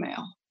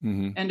blackmail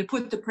and to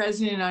put the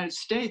President of the United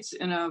States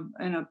in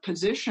a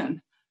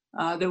position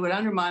that would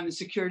undermine the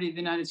security of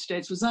the United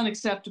States was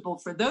unacceptable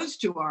for those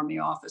two Army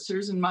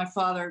officers, and my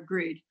father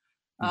agreed.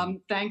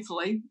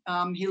 Thankfully,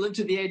 he lived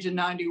to the age of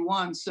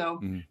 91, so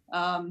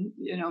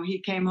he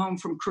came home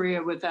from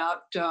Korea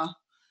without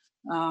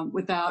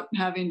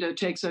having to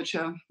take such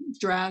a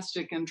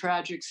drastic and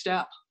tragic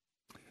step.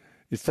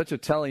 It's such a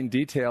telling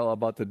detail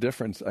about the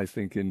difference, I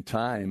think, in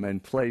time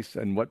and place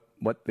and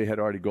what they had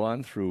already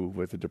gone through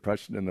with the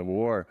Depression and the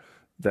war,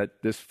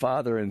 that this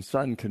father and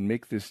son can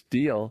make this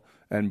deal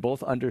and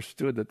both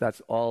understood that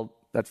that's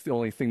the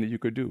only thing that you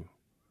could do.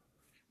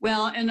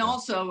 Well, and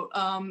also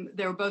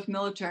they were both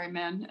military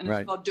men, and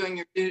it's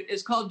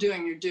called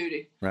doing your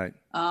duty. Right.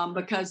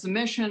 Because the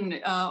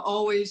mission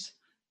always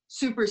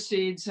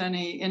supersedes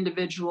any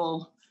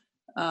individual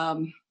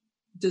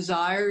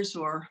desires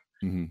or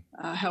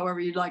however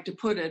you'd like to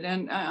put it.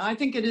 And I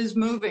think it is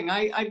moving.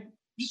 I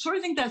sort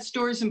of think that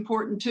story is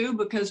important too,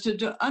 because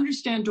to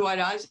understand Dwight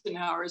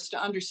Eisenhower is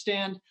to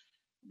understand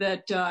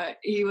that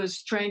he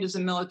was trained as a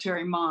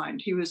military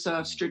mind. He was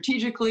a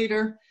strategic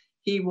leader.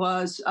 He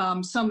was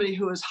somebody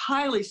who was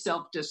highly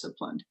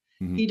self-disciplined.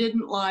 He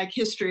didn't like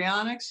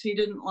histrionics. He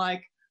didn't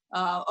like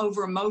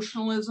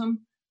over-emotionalism.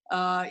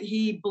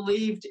 He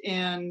believed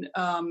in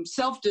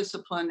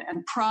self-discipline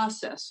and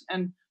process.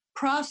 And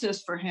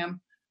process for him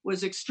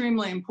was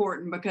extremely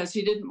important because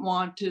he didn't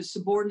want his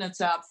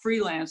subordinates out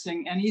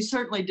freelancing, and he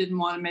certainly didn't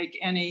want to make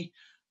any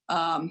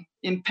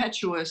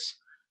impetuous,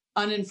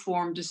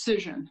 uninformed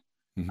decision.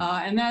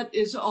 And that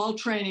is all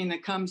training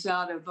that comes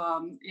out of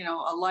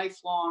a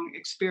lifelong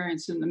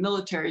experience in the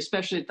military,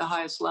 especially at the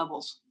highest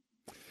levels.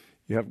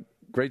 You have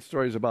great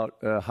stories about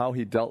how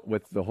he dealt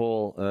with the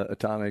whole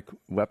atomic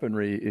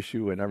weaponry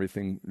issue and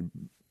everything,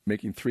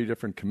 making 3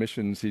 different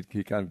commissions.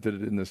 He kind of did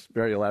it in this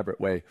very elaborate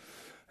way.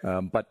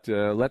 But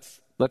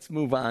let's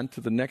move on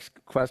to the next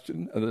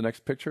question, the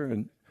next picture.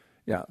 And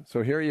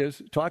so here he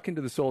is talking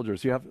to the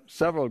soldiers. You have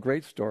several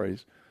great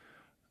stories,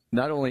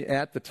 not only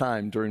at the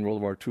time during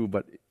World War II,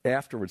 but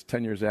afterwards,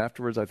 10 years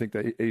afterwards. I think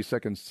the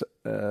 82nd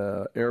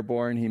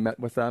Airborne, he met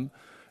with them,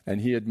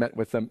 and he had met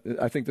with them.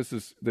 I think this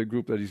is the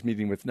group that he's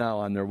meeting with now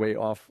on their way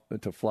off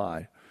to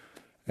fly.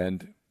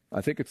 And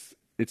I think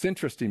it's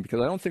interesting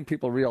because I don't think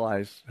people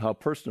realize how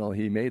personal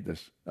he made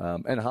this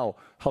and how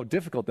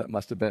difficult that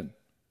must have been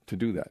to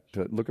do that,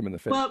 to look him in the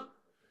face.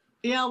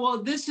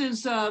 Well,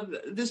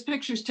 this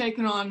picture's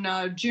taken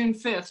on June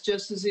 5th,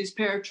 just as these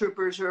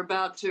paratroopers are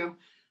about to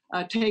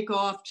take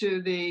off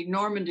to the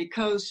Normandy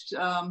coast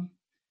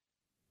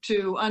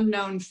to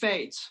unknown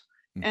fates.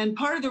 And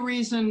part of the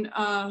reason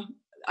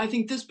I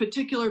think this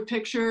particular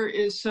picture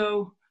is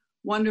so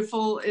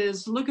wonderful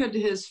is look at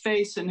his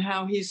face and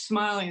how he's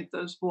smiling at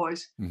those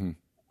boys.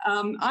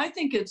 I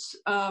think it's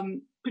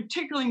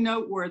particularly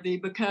noteworthy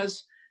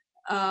because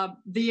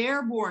the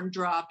airborne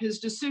drop, his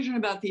decision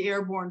about the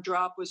airborne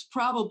drop was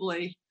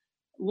probably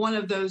one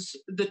of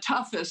the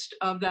toughest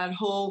of that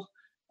whole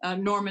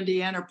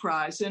Normandy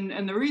enterprise.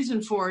 And the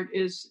reason for it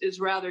is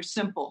rather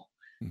simple.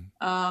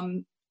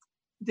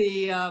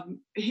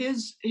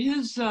 His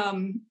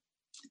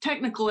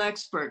technical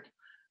expert,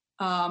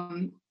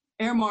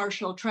 Air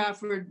Marshal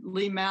Trafford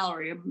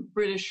Leigh-Mallory, a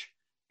British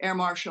Air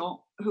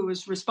Marshal who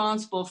was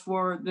responsible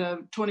for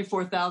the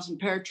 24,000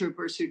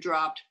 paratroopers who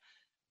dropped,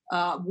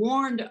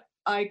 warned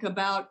Ike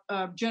about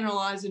General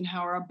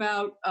Eisenhower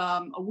about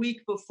a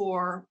week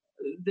before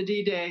the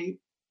D-Day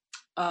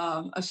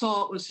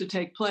assault was to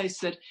take place,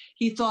 that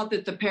he thought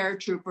that the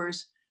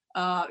paratroopers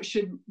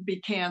should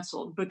be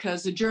canceled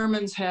because the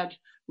Germans had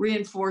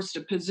reinforced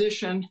a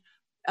position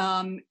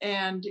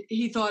and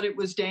he thought it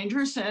was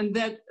dangerous, and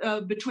that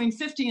between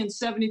 50 and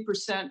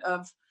 70%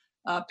 of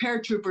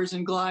paratroopers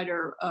and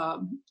glider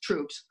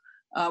troops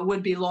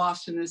would be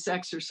lost in this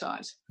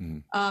exercise.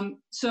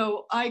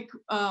 So Ike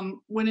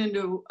went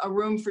into a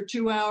room for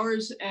 2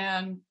 hours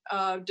and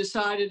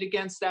decided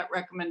against that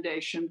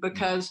recommendation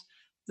because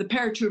the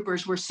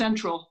paratroopers were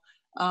central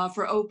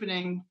for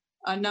opening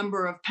a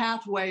number of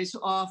pathways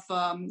off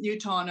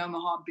Utah and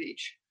Omaha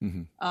Beach.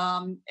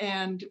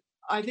 And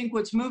I think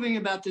what's moving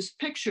about this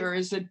picture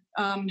is that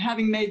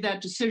having made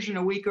that decision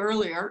a week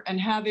earlier and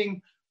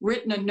having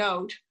written a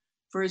note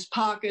for his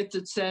pocket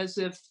that says,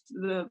 if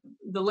the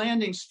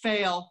landings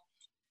fail,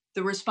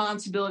 the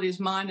responsibility is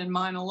mine and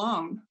mine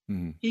alone.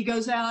 He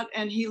goes out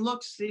and he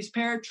looks these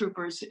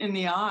paratroopers in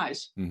the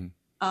eyes,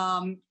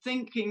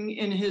 thinking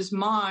in his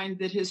mind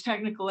that his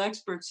technical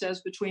expert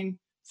says between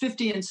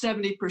 50 and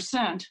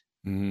 70%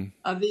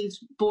 of these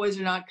boys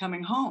are not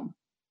coming home.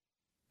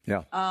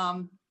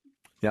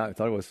 I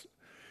thought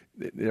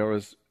there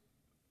was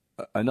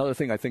another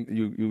thing I think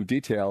you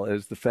detail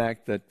is the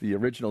fact that the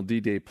original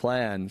D-Day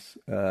plans,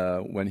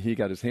 when he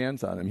got his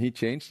hands on them, he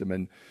changed them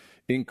and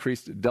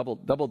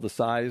doubled the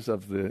size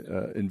of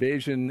the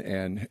invasion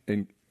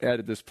and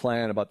added this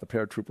plan about the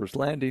paratroopers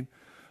landing.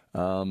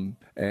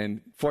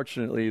 And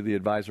fortunately, the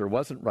advisor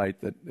wasn't right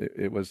that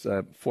it was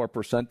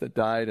 4% that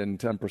died and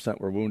 10%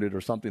 were wounded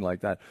or something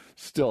like that.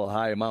 Still a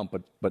high amount,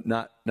 but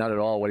not at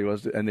all what he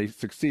was. And they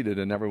succeeded,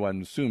 and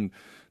everyone assumed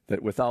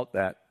that without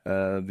that,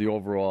 the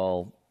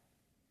overall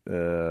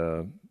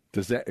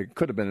it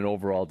could have been an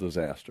overall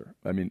disaster.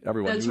 I mean,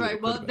 everyone. That's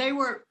right. Well,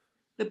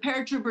 the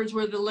paratroopers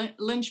were the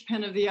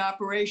linchpin of the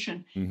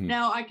operation. Mm-hmm.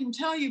 Now, I can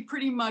tell you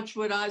pretty much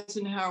what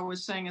Eisenhower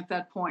was saying at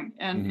that point,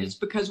 and mm-hmm. it's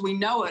because we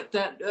know it,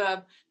 that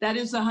that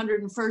is the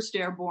 101st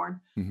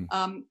Airborne.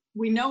 Mm-hmm.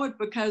 We know it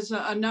because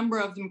a number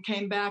of them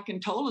came back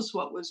and told us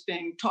what was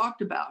being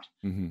talked about.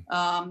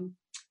 Mm-hmm.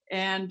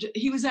 And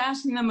he was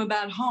asking them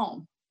about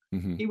home.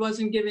 Mm-hmm. He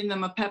wasn't giving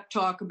them a pep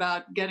talk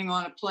about getting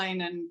on a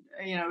plane and,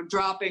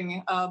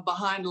 dropping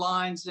behind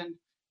lines in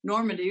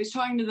Normandy. He was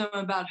talking to them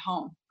about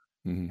home.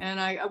 Mm-hmm. And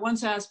I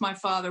once asked my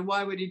father,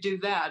 why would he do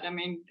that? I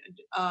mean,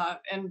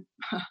 and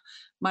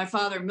my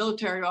father, a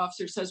military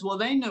officer, says, well,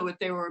 they knew what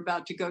they were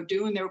about to go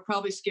do, and they were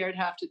probably scared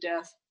half to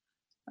death.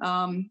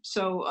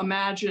 So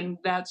imagine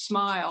that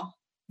smile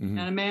mm-hmm.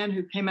 and a man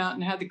who came out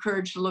and had the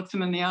courage to look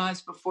them in the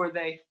eyes before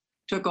they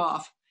took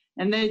off.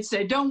 And they'd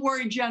say, don't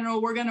worry,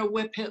 General, we're going to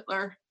whip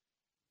Hitler.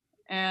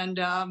 And,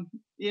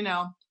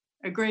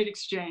 a great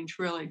exchange,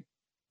 really.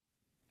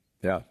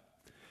 Yeah.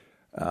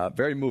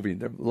 Very moving.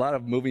 There are a lot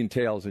of moving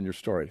tales in your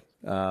story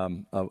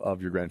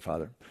of your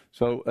grandfather.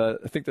 So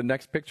I think the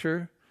next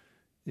picture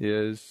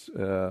is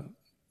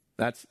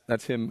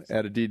that's him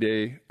at a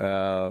D-Day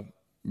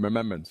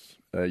remembrance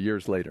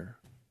years later.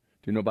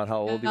 Do you know about how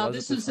old he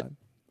was at this time?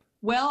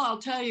 Well, I'll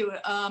tell you,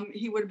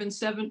 he would have been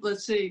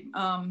 75.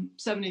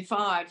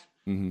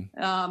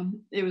 Mm-hmm.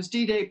 It was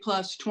D-Day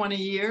plus 20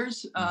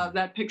 years.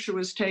 That picture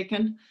was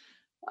taken.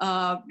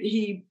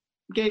 He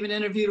gave an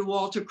interview to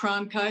Walter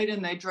Cronkite,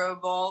 and they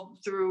drove all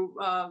through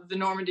the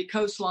Normandy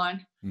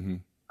coastline. Mm-hmm.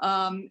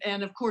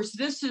 And of course,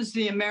 this is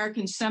the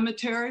American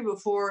cemetery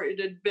before it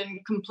had been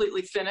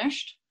completely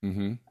finished.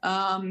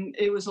 Mm-hmm.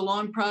 It was a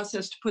long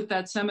process to put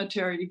that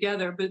cemetery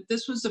together, but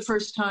this was the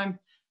first time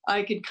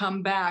I could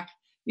come back.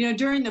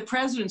 During the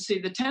presidency,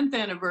 the 10th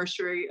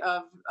anniversary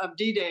of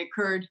D-Day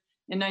occurred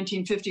in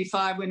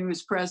 1955 when he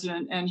was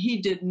president, and he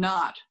did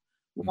not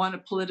want to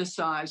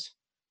politicize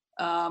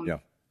the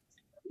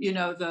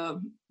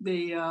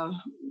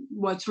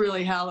what's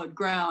really hallowed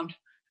ground.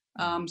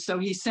 So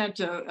he sent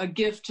a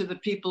gift to the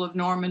people of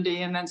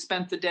Normandy and then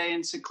spent the day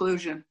in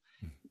seclusion.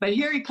 But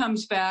here he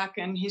comes back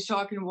and he's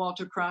talking to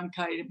Walter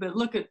Cronkite. But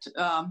look at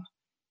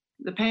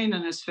the pain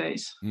in his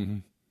face. Mm-hmm.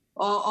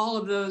 All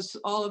of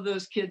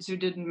those kids who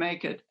didn't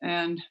make it,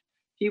 and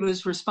he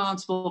was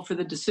responsible for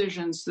the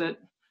decisions that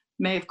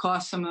may have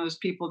cost some of those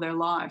people their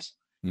lives.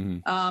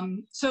 Mm-hmm.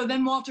 So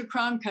then Walter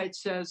Cronkite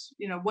says,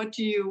 what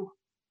do you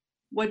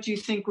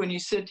think when you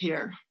sit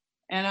here?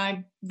 And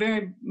I'm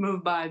very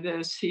moved by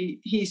this.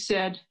 He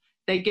said,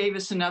 they gave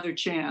us another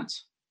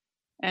chance.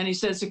 And he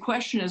says, the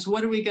question is,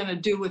 what are we going to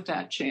do with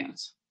that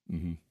chance?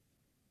 Mm-hmm.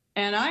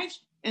 And I,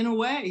 in a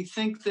way,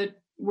 think that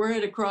we're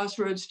at a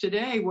crossroads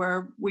today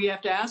where we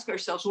have to ask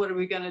ourselves, what are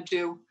we going to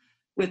do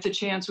with the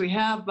chance we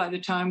have by the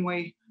time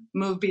we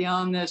move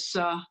beyond this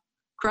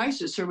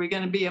crisis? Are we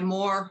going to be a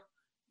more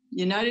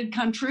united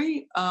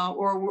country,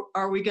 or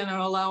are we going to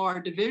allow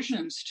our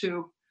divisions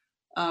to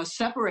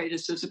separate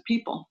us as a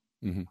people?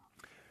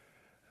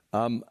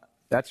 Mm-hmm.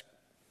 That's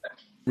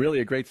really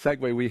a great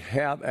segue. We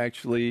have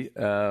actually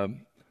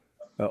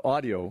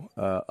audio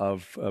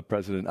of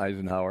President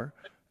Eisenhower.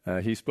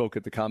 He spoke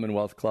at the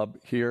Commonwealth Club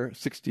here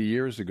 60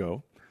 years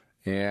ago,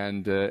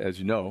 and as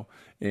you know,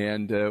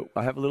 and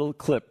I have a little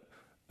clip,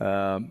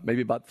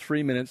 maybe about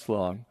 3 minutes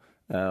long,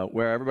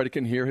 where everybody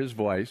can hear his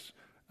voice.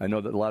 I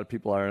know that a lot of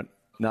people are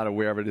not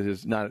aware of it. It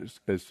is not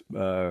as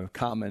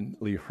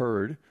commonly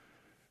heard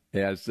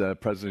as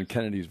President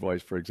Kennedy's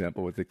voice, for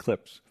example, with the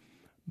clips.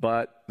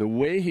 But the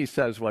way he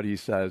says what he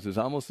says is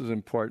almost as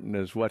important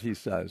as what he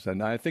says.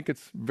 And I think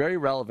it's very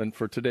relevant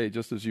for today,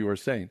 just as you were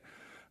saying.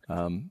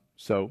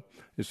 So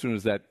as soon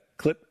as that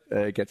clip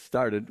gets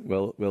started,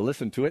 we'll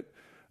listen to it.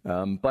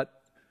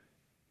 But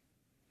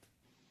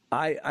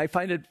I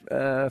find it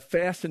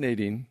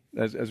fascinating,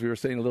 as we were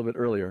saying a little bit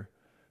earlier,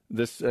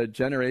 this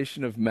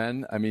generation of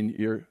men. I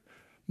mean,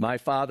 my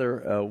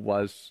father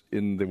was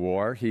in the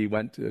war. He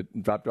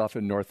dropped off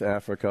in North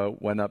Africa,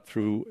 went up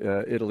through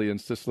Italy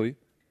and Sicily.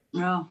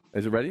 Yeah.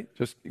 Is it ready?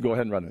 Just go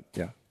ahead and run it.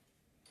 Yeah.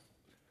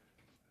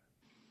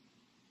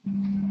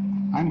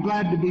 I'm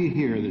glad to be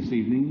here this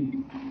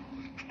evening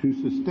to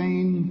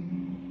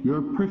sustain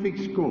your perfect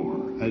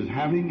score as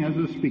having as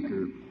a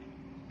speaker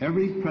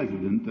every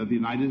president of the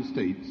United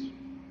States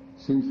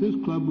since this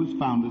club was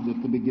founded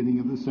at the beginning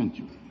of the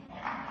century.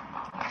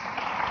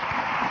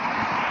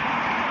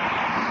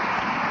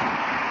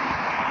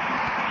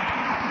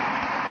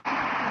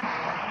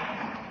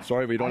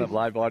 Sorry, we don't have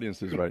live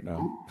audiences right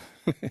now.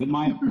 But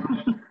my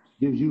approach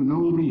gives you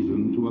no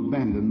reason to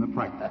abandon the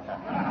practice.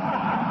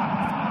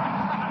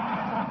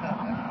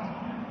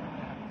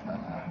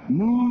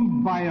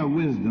 Moved by a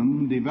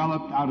wisdom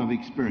developed out of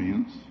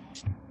experience,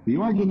 the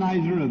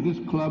organizer of this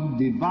club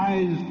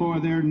devised for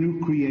their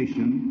new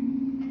creation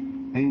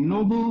a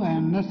noble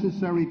and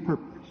necessary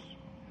purpose: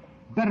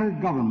 better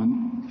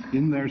government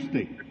in their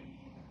state.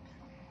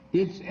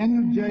 Its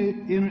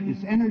energizing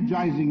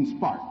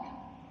spark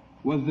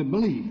was the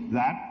belief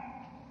that,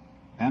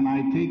 and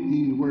I take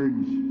these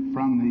words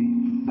from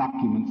the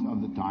documents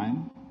of the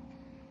time,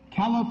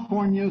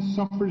 California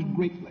suffers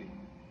greatly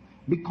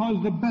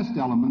because the best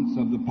elements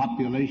of the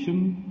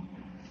population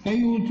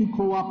fail to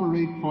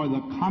cooperate for the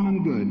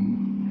common good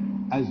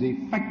as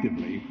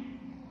effectively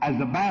as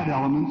the bad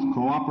elements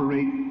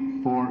cooperate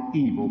for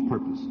evil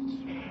purposes.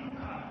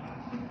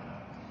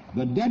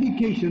 The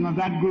dedication of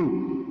that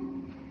group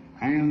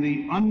and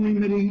the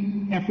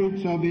unremitting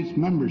efforts of its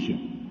membership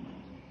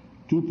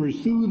to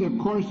pursue the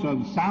course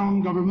of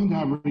sound government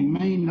have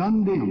remained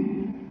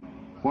undimmed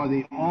for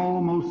the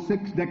almost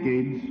 6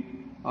 decades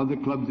of the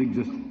club's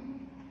existence.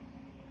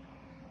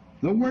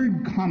 The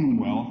word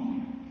Commonwealth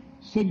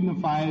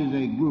signifies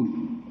a group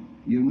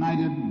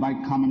united by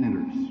common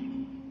interests.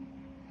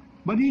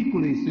 But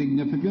equally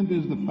significant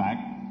is the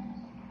fact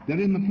that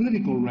in the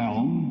political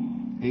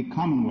realm, a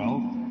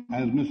commonwealth,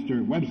 as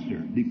Mr. Webster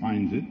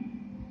defines it,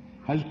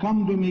 has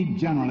come to mean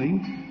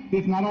generally,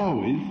 if not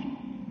always,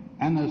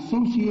 an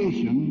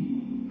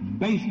association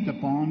based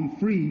upon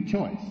free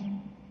choice.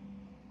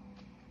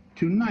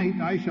 Tonight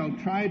I shall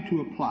try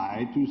to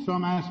apply to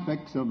some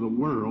aspects of the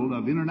world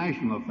of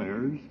international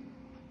affairs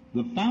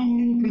the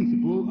founding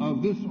principle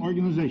of this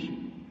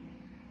organization,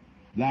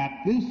 that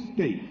this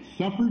state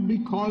suffered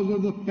because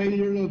of the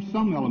failure of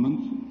some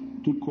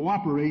elements to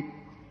cooperate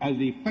as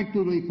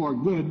effectively for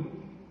good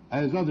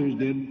as others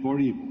did for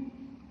evil.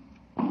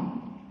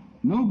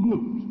 No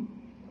group,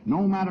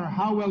 no matter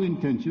how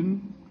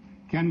well-intentioned,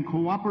 can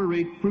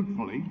cooperate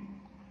fruitfully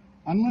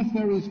unless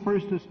there is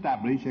first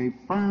established a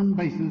firm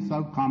basis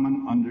of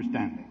common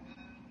understanding.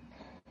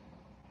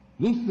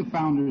 This the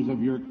founders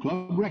of your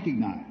club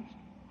recognized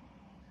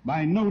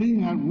by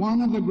noting that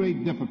one of the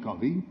great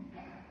difficulties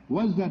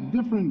was that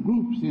different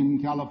groups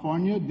in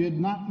California did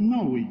not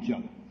know each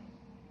other.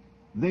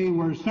 They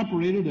were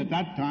separated at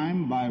that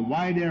time by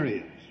wide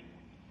areas,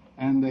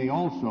 and they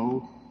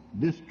also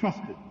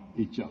distrusted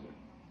each other.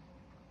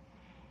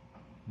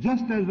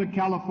 Just as the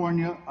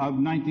California of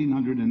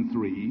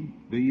 1903,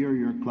 the year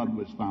your club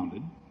was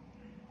founded,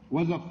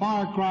 was a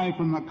far cry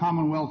from the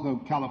Commonwealth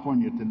of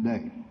California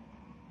today,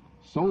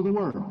 so the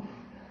world,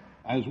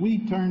 as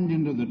we turned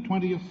into the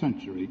 20th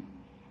century,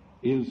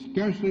 is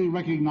scarcely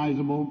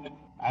recognizable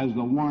as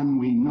the one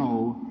we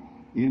know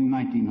in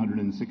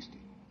 1960.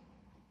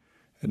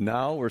 And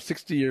now we're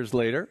 60 years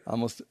later,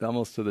 almost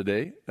to the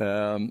day,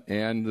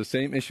 and the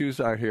same issues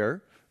are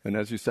here. And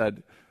as you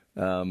said,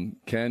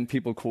 can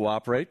people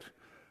cooperate?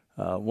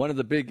 One of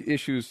the big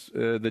issues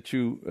that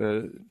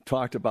you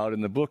talked about in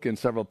the book in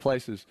several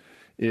places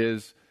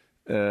is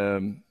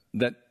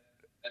that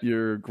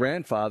your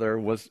grandfather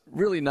was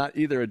really not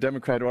either a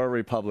Democrat or a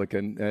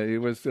Republican.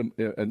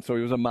 And so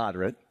he was a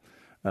moderate.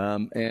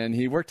 And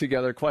he worked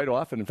together quite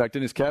often. In fact,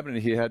 in his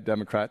cabinet, he had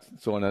Democrats,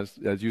 so on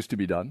as used to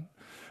be done.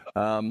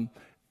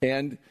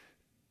 And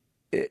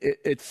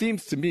it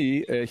seems to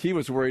me he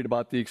was worried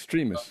about the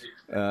extremists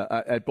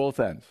at both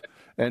ends.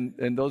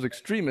 And those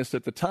extremists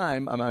at the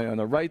time, on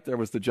the right, there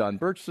was the John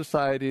Birch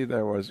Society,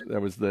 there was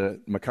the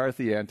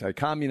McCarthy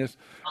anti-communists.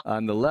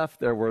 On the left,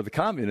 there were the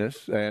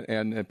communists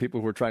and people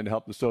who were trying to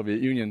help the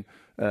Soviet Union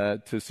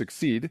to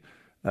succeed,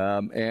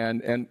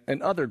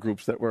 and other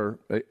groups that were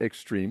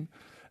extreme.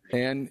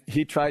 And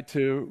he tried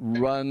to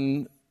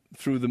run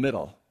through the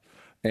middle.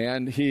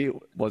 And he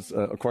was,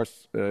 of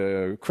course,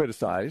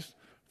 criticized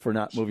for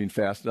not moving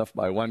fast enough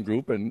by one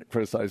group and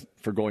criticized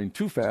for going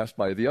too fast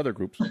by the other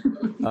groups.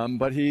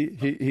 But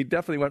he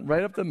definitely went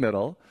right up the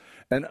middle.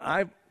 And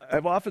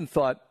I've often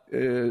thought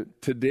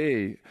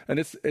today, and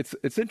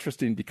it's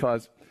interesting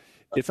because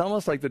it's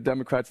almost like the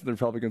Democrats and the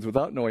Republicans,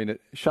 without knowing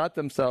it, shot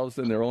themselves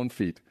in their own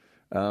feet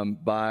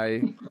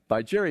by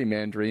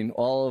gerrymandering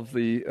all of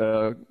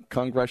the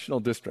congressional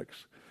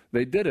districts.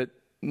 They did it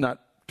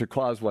not to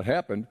cause what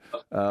happened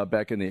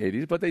back in the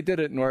 80s, but they did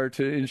it in order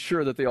to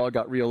ensure that they all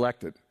got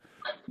reelected.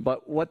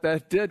 But what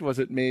that did was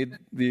it made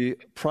the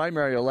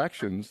primary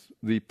elections,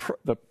 the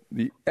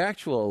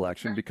actual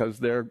election, because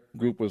their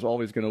group was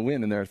always going to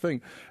win in their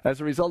thing, as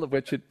a result of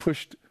which it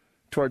pushed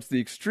towards the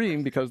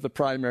extreme because the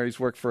primaries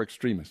work for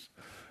extremists.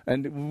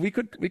 And we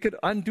could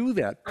undo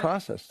that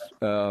process.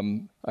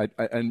 And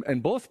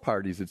both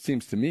parties, it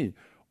seems to me,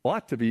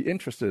 ought to be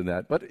interested in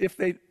that. But if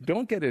they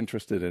don't get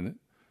interested in it,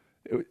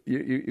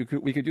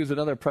 we could use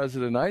another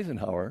President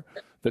Eisenhower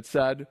that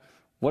said,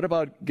 what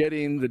about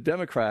getting the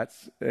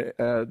Democrats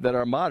that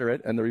are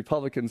moderate and the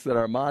Republicans that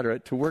are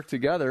moderate to work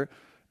together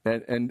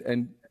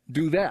and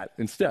do that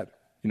instead?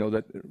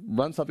 That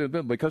run something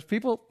because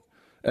people,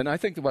 and I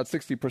think about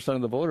 60%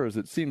 of the voters,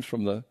 it seems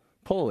from the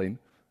polling,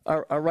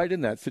 are right in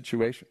that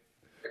situation.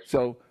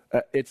 So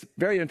it's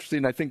very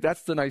interesting. I think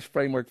that's the nice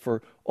framework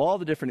for all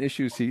the different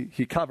issues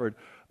he covered.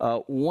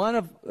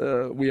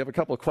 We have a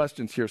couple of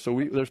questions here,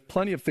 so there's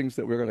plenty of things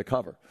that we're going to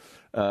cover.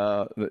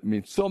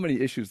 So many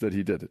issues that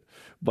he did it.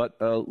 But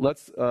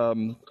let's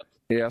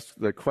ask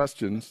the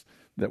questions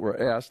that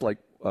were asked, like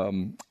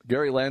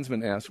Gary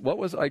Landsman asked, what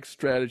was Ike's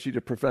strategy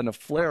to prevent a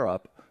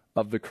flare-up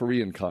of the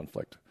Korean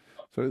conflict?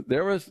 So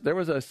there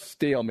was a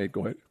stalemate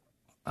going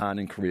on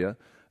in Korea,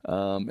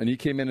 and he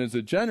came in as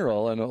a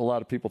general, and a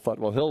lot of people thought,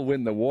 well, he'll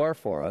win the war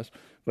for us,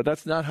 but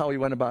that's not how he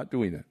went about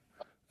doing it,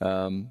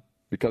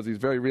 because he's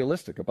very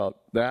realistic about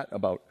that,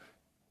 about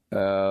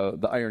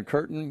the Iron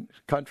Curtain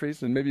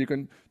countries, and maybe you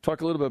can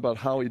talk a little bit about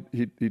how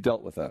he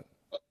dealt with that.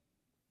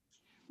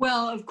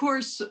 Well, of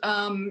course,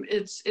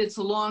 it's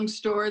a long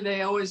story.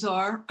 They always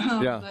are.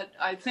 Yeah. But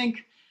I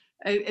think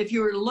if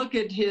you were to look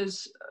at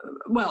his,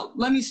 well,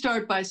 let me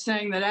start by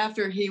saying that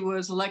after he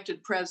was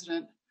elected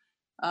president,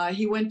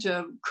 he went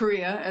to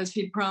Korea, as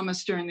he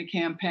promised during the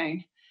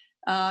campaign.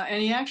 And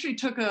he actually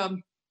took a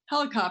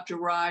helicopter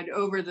ride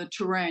over the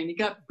terrain. He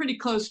got pretty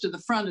close to the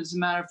front, as a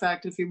matter of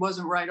fact, if he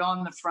wasn't right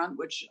on the front,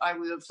 which I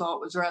would have thought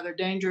was rather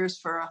dangerous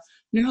for a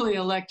newly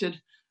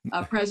elected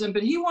president.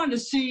 But he wanted to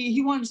see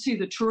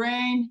the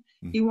terrain.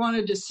 He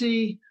wanted to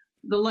see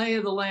the lay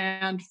of the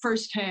land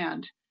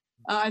firsthand.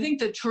 I think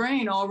the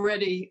terrain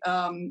already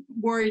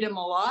worried him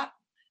a lot,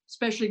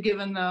 especially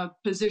given the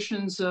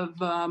positions of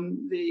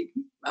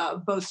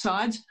both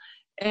sides.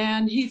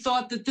 And he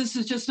thought that this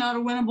is just not a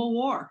winnable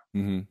war,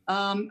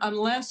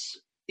 unless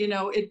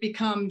it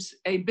becomes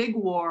a big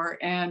war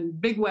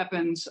and big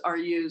weapons are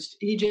used.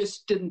 He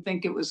just didn't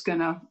think it was going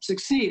to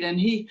succeed. And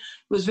he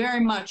was very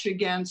much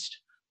against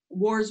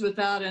wars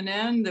without an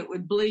end that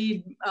would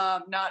bleed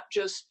not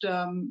just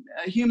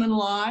human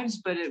lives,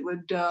 but it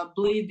would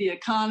bleed the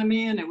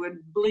economy, and it would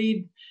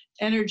bleed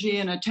energy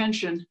and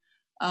attention.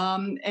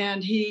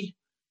 And he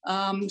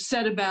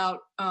set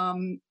about,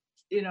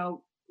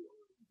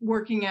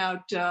 working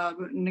out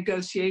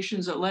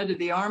negotiations that led to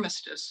the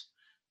armistice.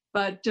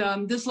 But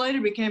this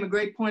later became a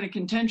great point of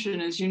contention,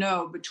 as you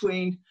know,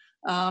 between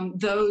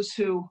those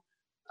who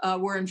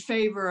were in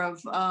favor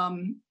of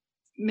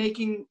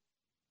making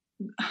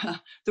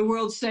the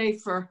world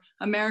safe for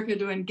America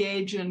to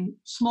engage in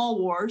small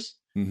wars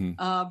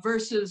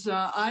versus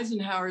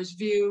Eisenhower's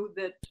view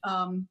that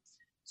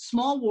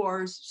small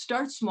wars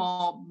start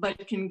small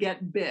but can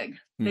get big.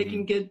 They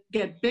can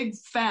get big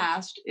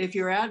fast if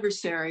your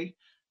adversary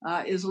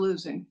is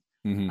losing.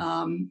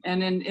 And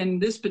in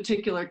this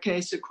particular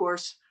case, of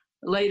course,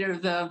 later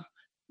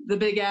the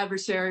big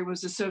adversary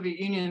was the Soviet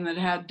Union that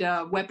had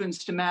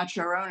weapons to match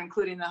our own,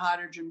 including the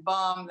hydrogen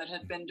bomb that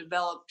had been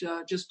developed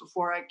just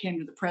before I came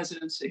to the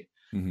presidency.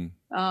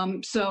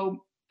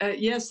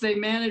 Yes, they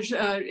managed.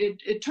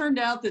 It turned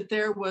out that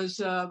there was,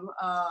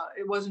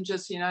 it wasn't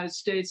just the United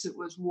States that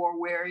was war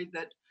weary,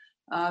 that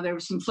there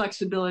was some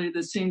flexibility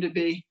that seemed to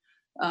be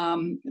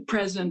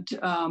present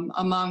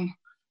among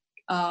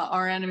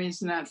our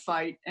enemies in that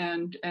fight.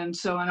 And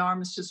so an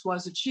armistice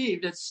was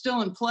achieved. It's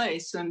still in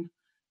place. And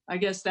I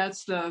guess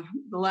that's the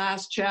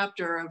last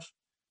chapter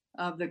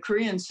of the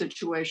Korean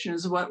situation,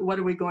 is what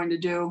are we going to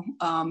do?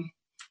 And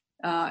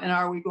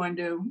are we going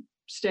to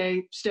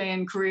stay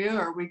in Korea,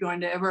 or are we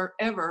going to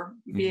ever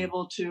be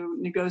able to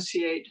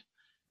negotiate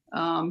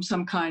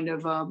some kind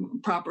of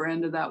proper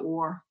end to that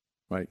war?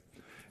 Right.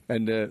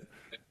 And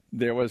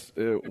there was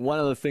one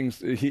of the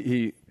things,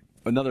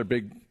 another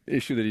big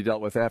issue that he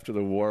dealt with after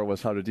the war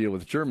was how to deal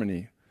with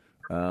Germany.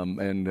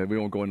 And we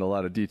won't go into a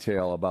lot of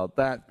detail about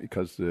that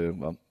because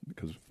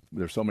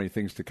there's so many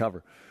things to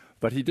cover.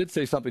 But he did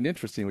say something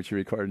interesting, which you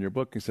recorded in your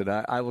book. He said,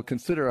 I will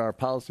consider our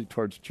policy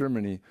towards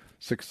Germany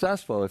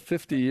successful if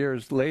 50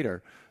 years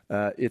later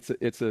it's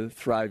a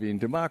thriving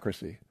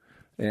democracy.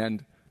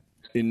 And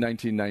in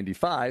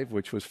 1995,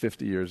 which was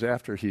 50 years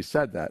after he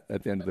said that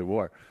at the end of the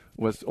war,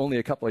 was only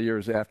a couple of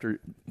years after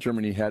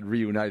Germany had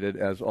reunited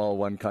as all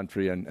one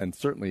country and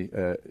certainly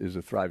is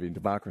a thriving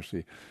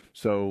democracy.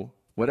 So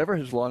whatever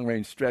his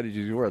long-range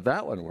strategies were,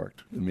 that one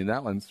worked. I mean,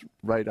 that one's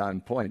right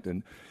on point.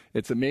 And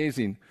it's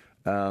amazing.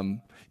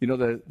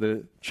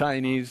 The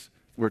Chinese,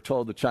 we're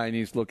told the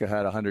Chinese look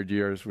ahead 100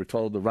 years. We're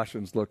told the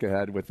Russians look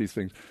ahead with these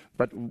things.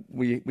 But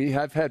we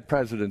have had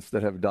presidents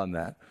that have done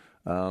that.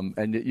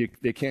 And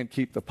they can't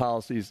keep the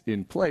policies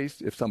in place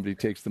if somebody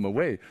takes them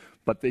away.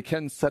 But they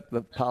can set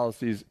the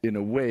policies in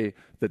a way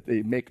that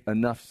they make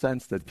enough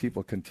sense that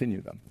people continue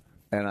them.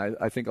 And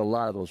I think a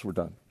lot of those were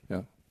done.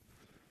 Yeah.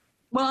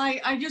 Well,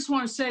 I just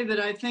want to say that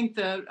I think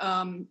that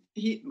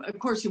he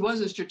was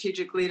a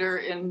strategic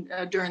leader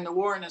during the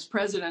war and as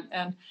president,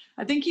 and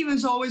I think he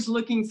was always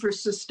looking for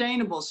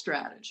sustainable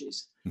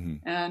strategies.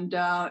 And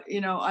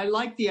I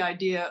like the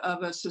idea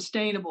of a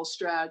sustainable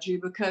strategy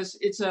because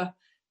it's a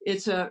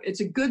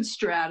good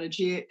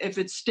strategy if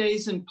it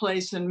stays in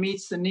place and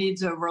meets the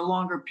needs over a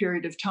longer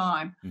period of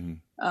time.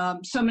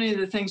 So many of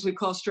the things we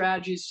call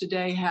strategies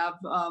today have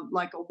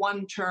like a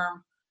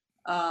one-term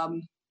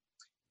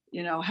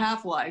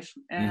half-life,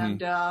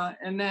 and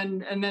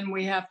then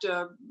we have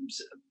to,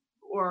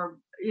 or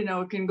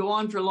it can go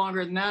on for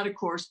longer than that, of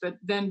course, but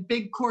then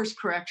big course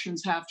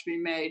corrections have to be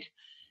made.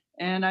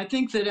 And I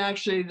think that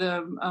actually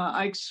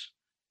Ike's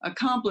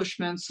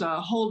accomplishments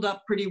hold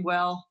up pretty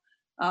well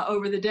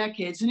over the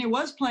decades, and he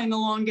was playing the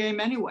long game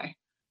anyway.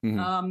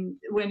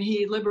 When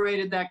he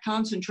liberated that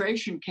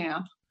concentration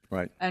camp,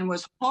 and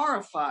was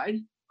horrified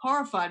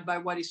by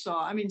what he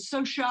saw. I mean,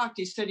 so shocked,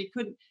 he said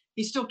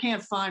he still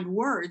can't find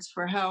words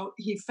for how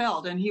he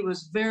felt. And he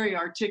was very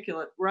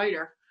articulate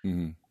writer.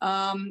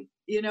 Mm-hmm.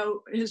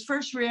 His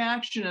first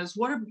reaction is,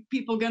 what are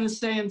people going to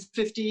say in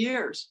 50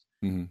 years?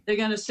 Mm-hmm. They're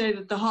going to say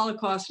that the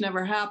Holocaust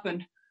never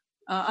happened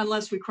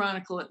unless we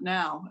chronicle it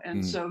now.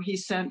 And so he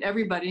sent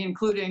everybody,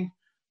 including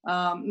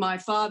my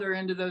father,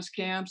 into those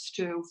camps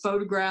to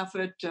photograph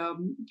it.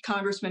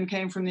 Congressmen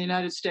came from the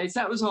United States.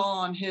 That was all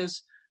on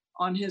his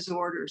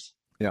orders.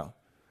 Yeah.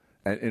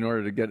 And in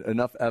order to get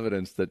enough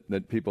evidence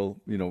that people,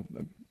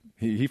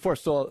 he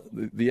foresaw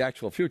the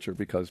actual future,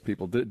 because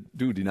people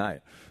do deny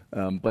it.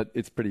 But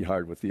it's pretty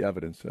hard with the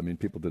evidence. I mean,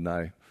 people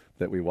deny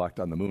that we walked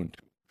on the moon.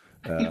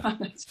 He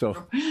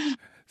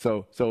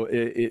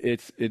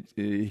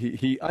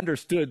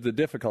understood the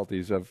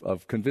difficulties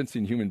of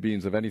convincing human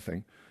beings of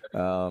anything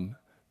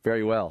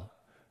very well.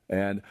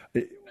 And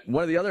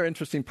one of the other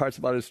interesting parts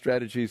about his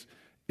strategies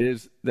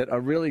is that a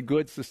really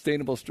good,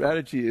 sustainable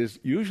strategy is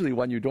usually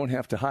one you don't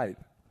have to hide.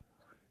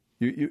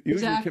 You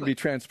usually can be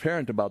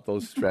transparent about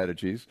those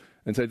strategies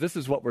and say, this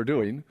is what we're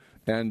doing,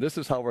 and this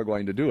is how we're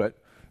going to do it.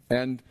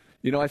 And,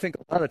 I think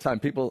a lot of time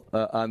people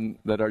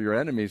that are your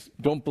enemies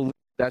don't believe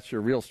that's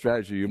your real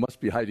strategy. You must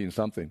be hiding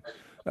something,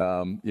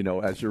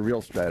 as your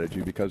real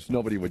strategy, because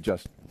nobody would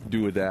just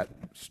do that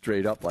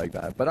straight up like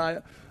that. But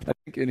I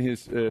think in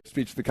his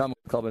speech to the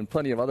Commonwealth Club and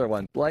plenty of other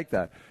ones like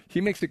that, he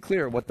makes it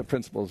clear what the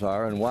principles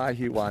are and why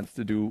he wants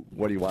to do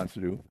what he wants to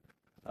do.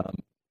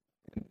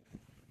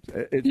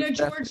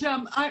 George,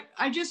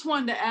 I just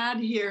wanted to add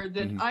here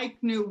that Ike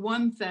knew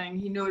one thing.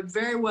 He knew it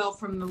very well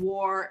from the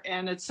war,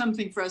 and it's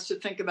something for us to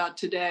think about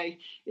today,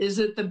 is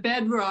that the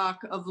bedrock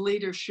of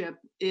leadership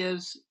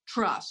is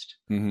trust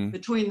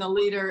between the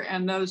leader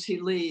and those he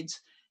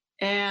leads.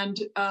 And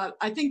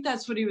I think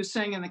that's what he was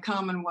saying in the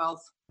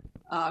Commonwealth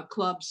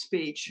Club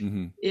speech,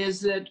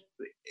 is that,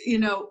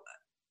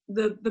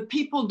 the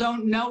people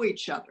don't know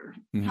each other.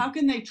 How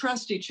can they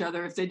trust each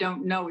other if they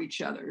don't know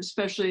each other,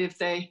 especially if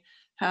they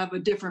have a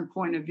different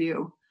point of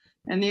view?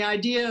 And the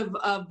idea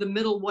of the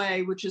middle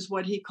way, which is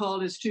what he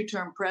called his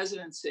two-term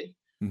presidency,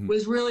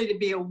 was really to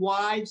be a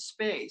wide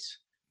space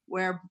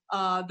where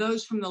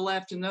those from the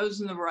left and those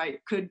in the right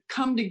could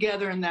come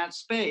together in that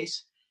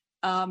space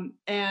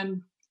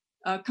and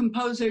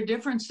compose their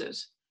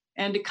differences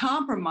and to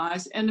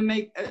compromise and to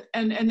make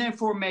and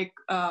therefore make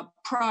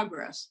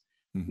progress.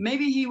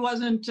 Maybe he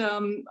wasn't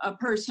a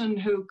person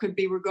who could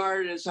be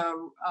regarded as a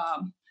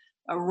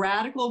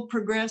radical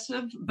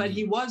progressive, but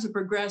he was a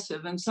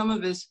progressive. And some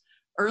of his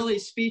early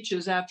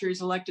speeches after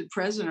he's elected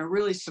president are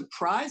really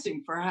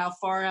surprising for how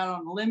far out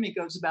on the limb he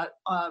goes about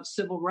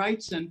civil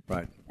rights and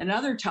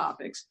other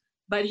topics.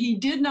 But he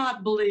did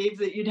not believe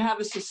that you'd have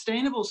a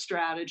sustainable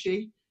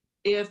strategy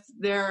if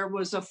there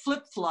was a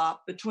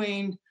flip-flop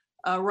between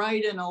a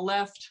right and a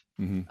left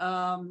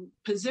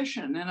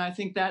position. And I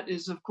think that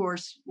is, of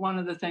course, one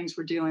of the things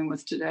we're dealing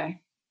with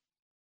today.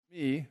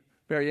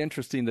 Very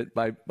interesting that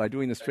by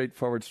doing the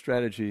straightforward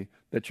strategy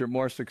that you're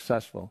more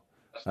successful.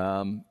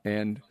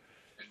 And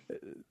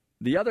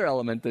the other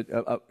element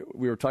that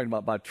we were talking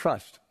about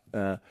trust,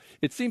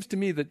 it seems to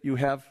me that you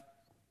have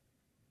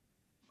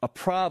a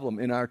problem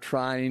in our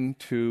trying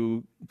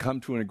to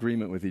come to an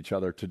agreement with each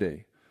other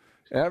today.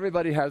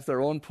 Everybody has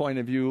their own point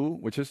of view,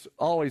 which has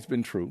always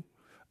been true.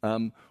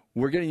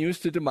 We're getting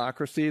used to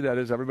democracy. That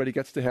is, everybody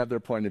gets to have their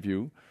point of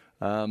view.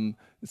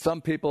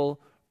 Some people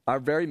are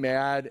very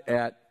mad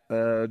at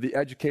the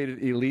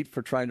educated elite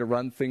for trying to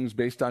run things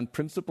based on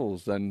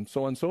principles and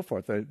so on and so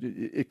forth.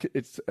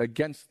 It's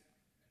against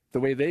the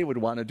way they would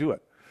want to do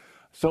it.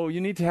 So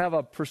you need to have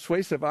a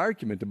persuasive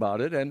argument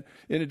about it. And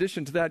in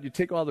addition to that, you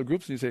take all the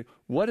groups and you say,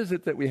 what is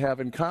it that we have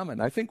in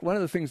common? I think one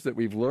of the things that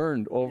we've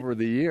learned over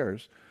the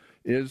years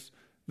is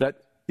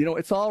that,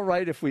 it's all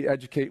right if we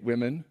educate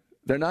women.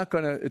 It's not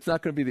going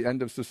to be the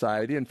end of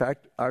society. In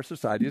fact, our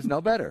society is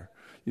now better,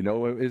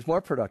 is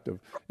more productive.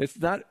 It's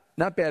not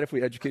bad if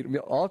we educate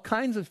all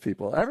kinds of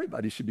people.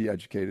 Everybody should be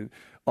educated.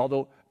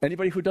 Although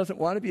anybody who doesn't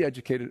want to be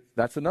educated,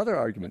 that's another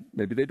argument.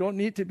 Maybe they don't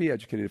need to be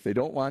educated. If they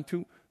don't want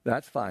to,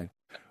 that's fine.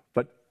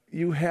 But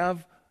you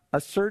have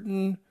a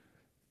certain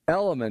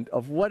element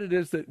of what it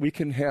is that we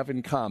can have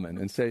in common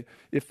and say,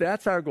 if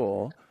that's our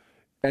goal,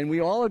 and we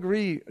all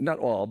agree, not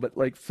all, but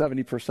like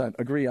 70%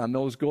 agree on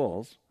those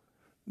goals,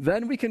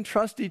 then we can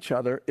trust each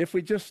other if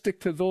we just stick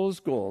to those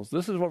goals.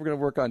 This is what we're going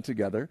to work on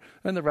together,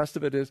 and the rest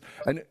of it is.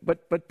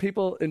 But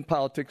people in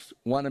politics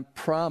want to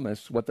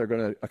promise what they're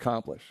going to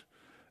accomplish,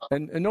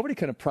 and nobody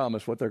can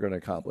promise what they're going to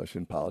accomplish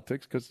in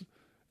politics because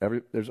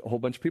there's a whole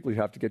bunch of people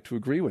you have to get to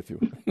agree with you.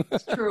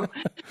 That's true.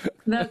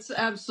 That's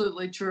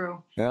absolutely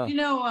true. Yeah.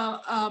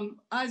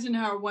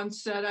 Eisenhower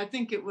once said, I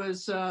think it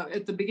was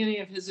at the beginning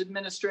of his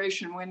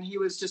administration when he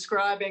was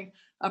describing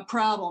a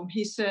problem,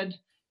 he said.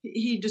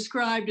 He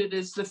described it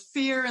as the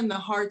fear in the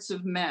hearts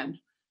of men.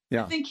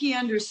 Yeah. I think he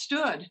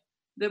understood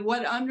that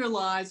what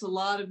underlies a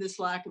lot of this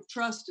lack of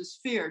trust is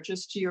fear,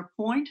 just to your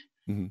point.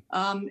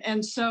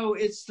 And so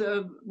it's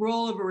the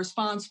role of a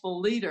responsible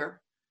leader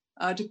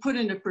to put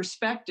into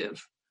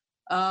perspective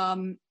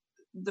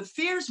the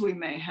fears we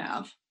may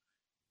have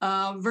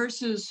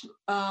versus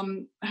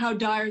how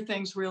dire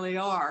things really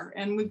are.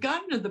 And we've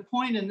gotten to the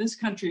point in this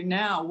country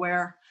now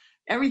where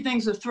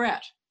everything's a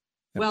threat.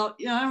 Yeah. Well,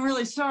 I'm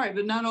really sorry,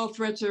 but not all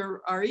threats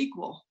are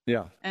equal.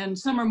 Yeah. And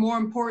some are more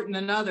important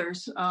than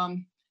others.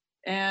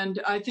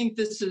 And I think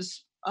this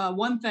is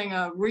one thing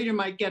a reader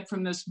might get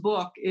from this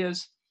book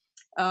is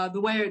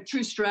the way a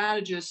true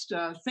strategist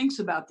thinks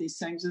about these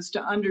things is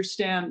to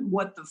understand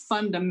what the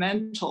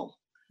fundamental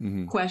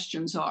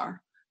questions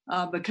are.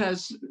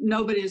 Because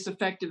nobody is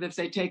effective if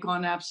they take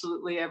on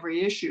absolutely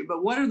every issue.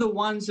 But what are the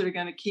ones that are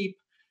going to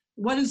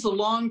what is the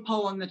long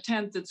pole in the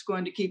tent that's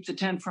going to keep the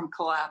tent from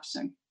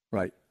collapsing?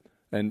 Right.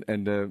 And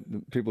the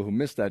people who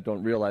miss that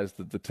don't realize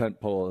that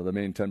the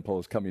main tent pole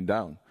is coming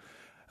down.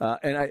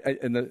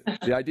 And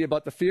the idea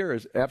about the fear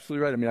is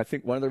absolutely right. I mean, I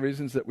think one of the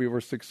reasons that we were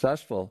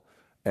successful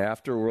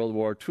after World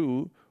War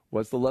II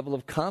was the level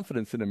of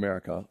confidence in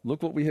America.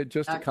 Look what we had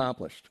just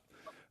accomplished.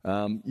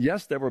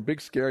 Yes, there were big,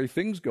 scary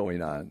things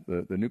going on.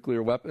 The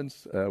nuclear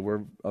weapons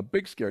were a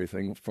big, scary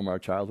thing from our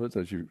childhoods,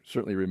 as you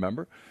certainly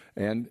remember,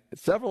 and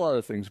several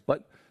other things.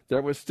 But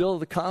there was still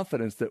the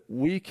confidence that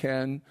we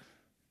can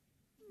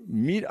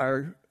meet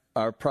our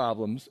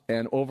problems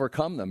and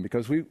overcome them,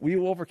 because we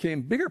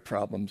overcame bigger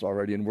problems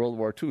already in World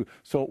War II.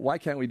 So why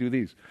can't we do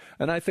these?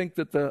 And I think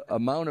that the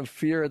amount of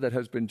fear that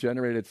has been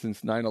generated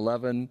since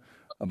 9/11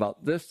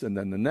 about this and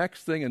then the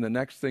next thing and the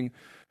next thing,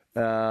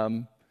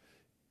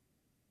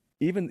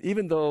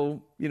 even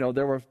though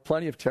there were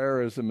plenty of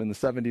terrorism in the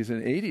 70s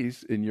and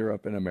 80s in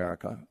Europe and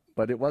America,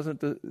 but it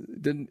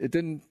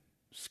didn't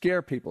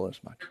scare people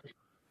as much.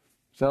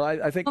 So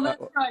I think. Well,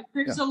 that's right.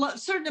 There's a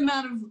certain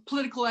amount of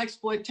political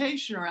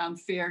exploitation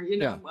around fear.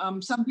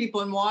 Some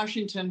people in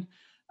Washington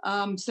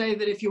say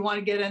that if you want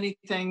to get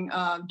anything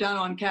done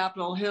on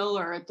Capitol Hill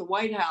or at the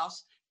White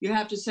House, you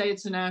have to say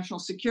it's a national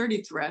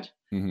security threat.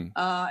 Mm-hmm.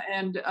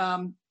 And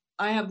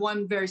I have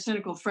one very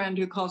cynical friend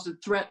who calls it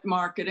threat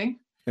marketing.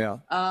 Yeah.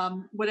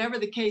 Whatever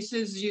the case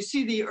is, you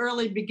see the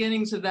early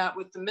beginnings of that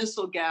with the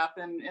missile gap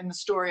in the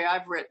story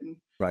I've written.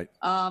 Right.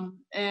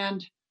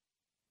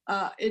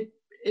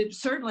 It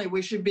certainly,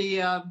 we should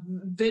be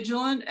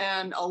vigilant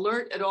and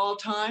alert at all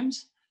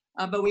times,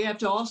 but we have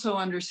to also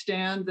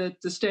understand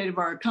that the state of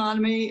our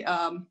economy,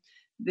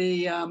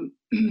 the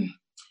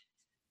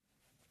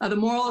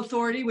moral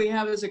authority we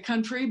have as a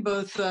country,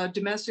 both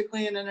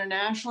domestically and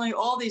internationally,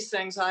 all these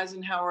things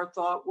Eisenhower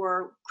thought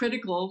were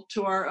critical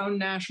to our own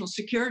national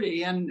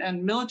security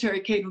and military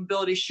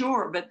capability,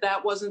 sure, but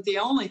that wasn't the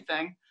only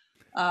thing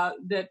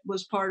that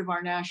was part of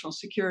our national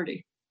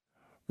security.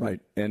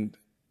 Right. And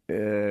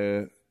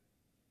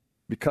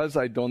because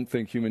I don't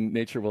think human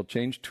nature will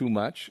change too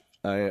much,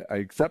 I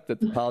accept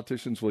that the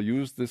politicians will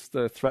use this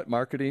threat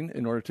marketing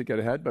in order to get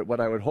ahead. But what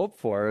I would hope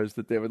for is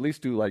that they would at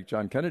least do like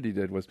John Kennedy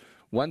did, was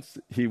once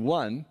he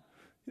won,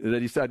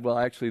 that he said, well,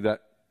 actually,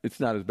 that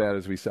it's not as bad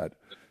as we said,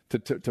 to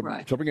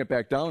bring it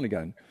back down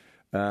again.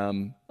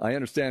 I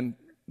understand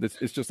this.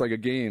 It's just like a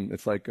game.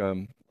 It's like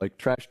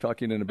trash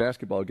talking in a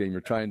basketball game. You're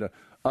trying to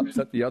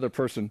upset the other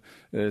person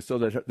so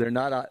that they're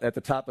not at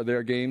the top of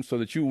their game so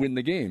that you win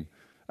the game.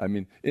 I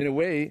mean, in a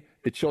way,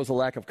 it shows a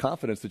lack of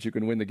confidence that you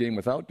can win the game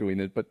without doing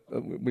it, but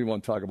we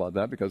won't talk about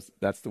that because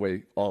that's the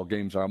way all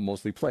games are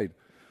mostly played.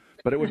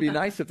 But it would be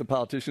nice if the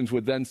politicians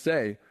would then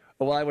say,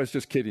 oh, I was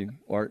just kidding,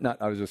 or not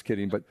I was just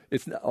kidding, but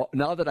it's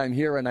now that I'm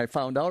here and I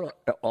found out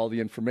all the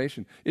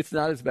information, it's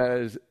not as bad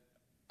as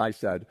I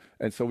said,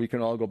 and so we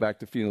can all go back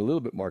to feeling a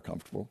little bit more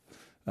comfortable.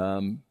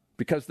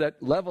 Because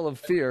that level of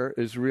fear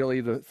is really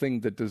the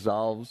thing that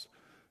dissolves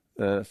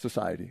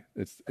society.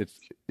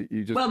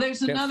 You just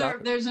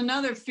there's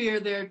another fear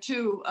there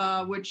too,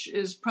 which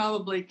is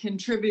probably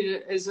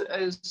contributed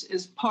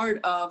is part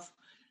of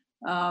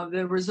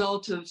the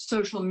result of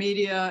social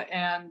media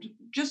and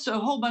just a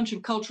whole bunch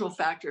of cultural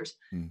factors.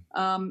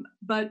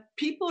 But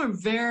people are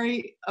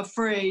very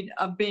afraid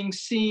of being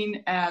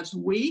seen as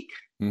weak.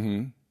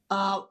 Mm-hmm.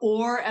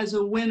 Or as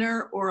a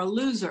winner or a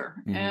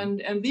loser,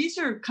 mm-hmm. and these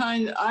are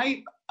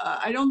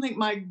I don't think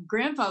my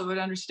grandfather would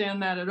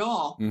understand that at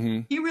all. Mm-hmm.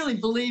 He really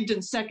believed in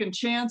second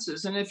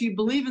chances. And if you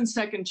believe in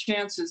second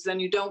chances, then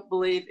you don't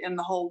believe in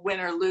the whole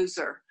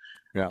winner-loser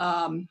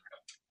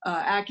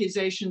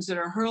accusations that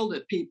are hurled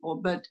at people.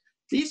 But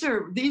these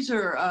are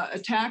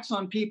attacks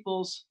on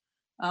people's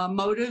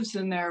motives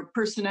and their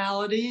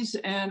personalities.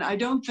 And I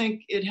don't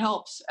think it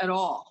helps at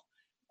all.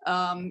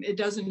 It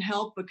doesn't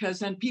help because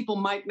then people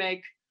might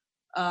make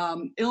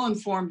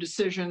ill-informed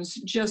decisions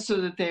just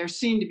so that they are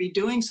seen to be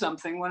doing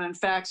something, when in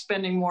fact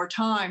spending more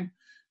time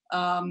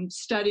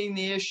studying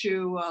the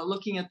issue,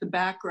 looking at the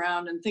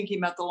background and thinking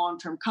about the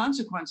long-term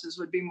consequences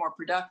would be more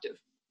productive.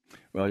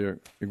 Well, your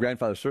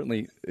grandfather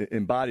certainly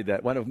embodied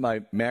that. One of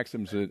my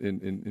maxims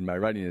in my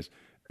writing is,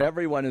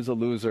 everyone is a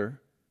loser.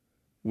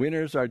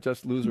 Winners are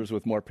just losers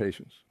with more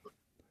patience.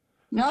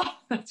 No,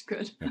 that's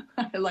good. Yeah.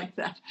 I like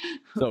that.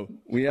 So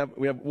we have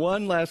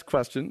one last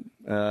question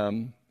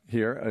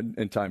here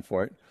in time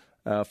for it,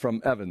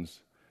 from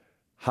Evans.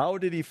 how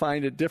did he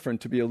find it different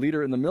to be a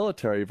leader in the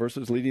military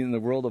versus leading in the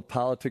world of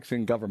politics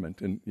and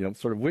government? And,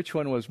 sort of which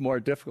one was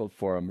more difficult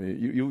for him?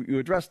 You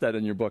addressed that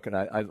in your book, and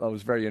I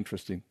was very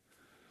interesting.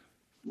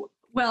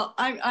 Well,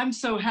 I'm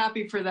so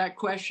happy for that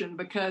question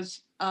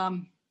because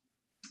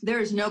there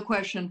is no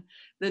question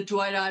that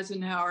Dwight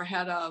Eisenhower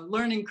had a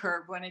learning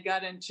curve when he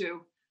got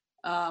into,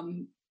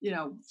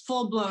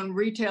 full-blown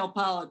retail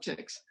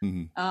politics.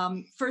 Mm-hmm.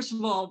 First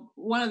of all,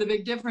 one of the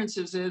big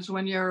differences is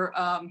when you're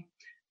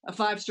a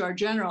five-star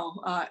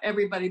general,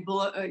 everybody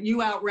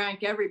you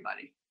outrank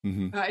everybody,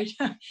 mm-hmm. right?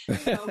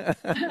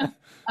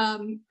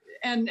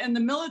 And the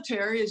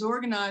military is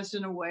organized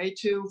in a way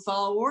to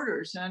follow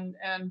orders, and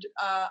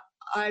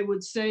I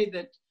would say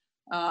that,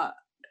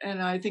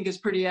 and I think it's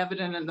pretty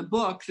evident in the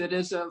book, that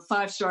as a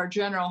five-star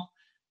general,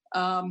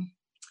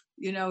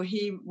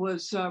 he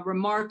was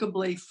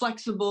remarkably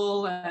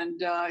flexible,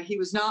 and he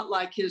was not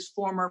like his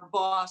former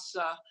boss,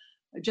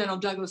 General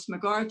Douglas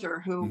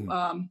MacArthur, who,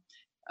 mm-hmm.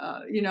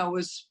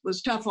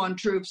 Was tough on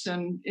troops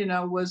and,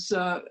 was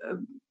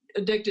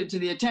addicted to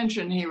the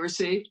attention he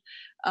received.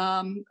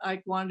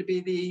 Ike wanted to be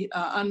the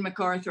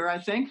un-MacArthur, I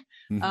think.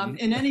 Mm-hmm.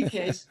 In any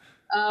case,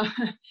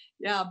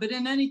 but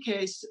in any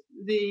case,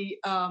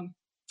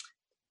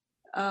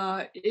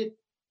 I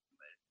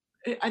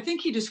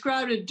think he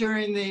described it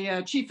during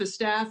the Chief of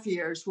Staff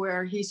years,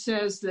 where he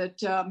says that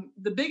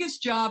the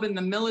biggest job in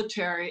the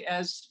military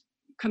as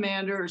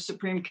commander or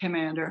supreme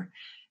commander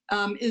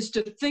is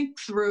to think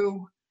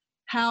through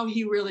how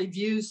he really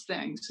views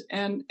things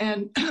and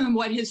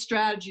what his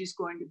strategy is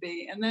going to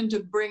be, and then to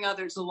bring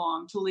others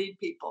along to lead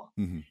people.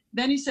 Mm-hmm.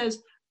 Then he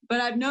says,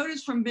 but I've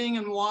noticed from being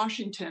in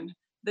Washington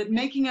that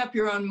making up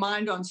your own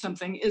mind on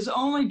something is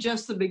only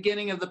just the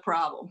beginning of the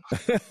problem.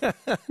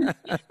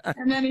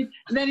 And then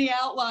he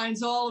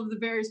outlines all of the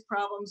various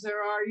problems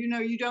there are.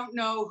 You don't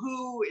know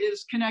who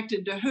is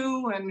connected to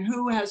who and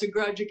who has a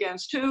grudge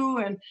against who.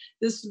 And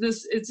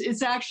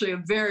it's actually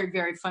a very,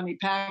 very funny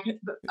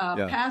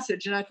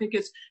passage. And I think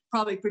it's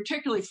probably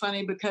particularly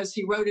funny because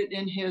he wrote it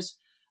in his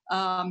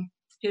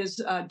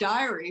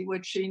diary,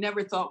 which he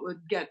never thought would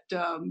get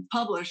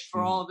published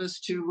for all of us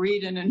to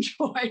read and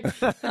enjoy.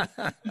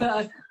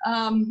 But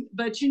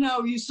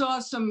you saw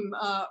some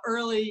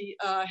early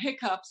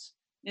hiccups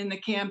in the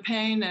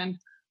campaign, and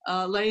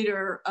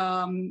later,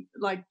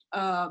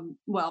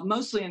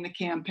 mostly in the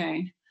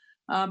campaign.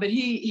 But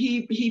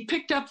he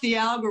picked up the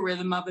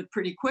algorithm of it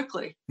pretty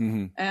quickly.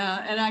 Mm-hmm.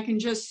 And I can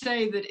just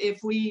say that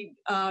if we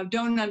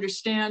don't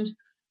understand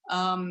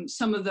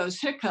some of those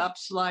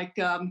hiccups, like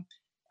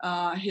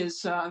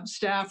his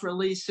staff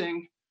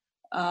releasing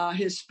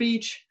his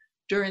speech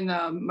during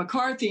the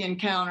McCarthy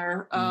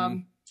encounter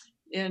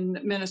in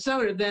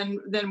Minnesota,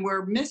 then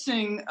we're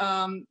missing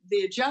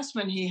the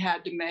adjustment he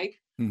had to make.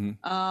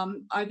 Mm-hmm.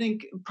 I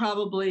think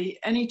probably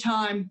any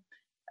time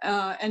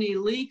any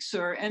leaks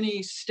or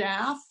any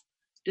staff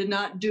did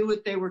not do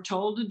what they were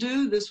told to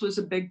do, this was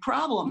a big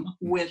problem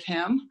with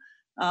him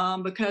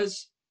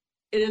because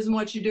it isn't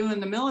what you do in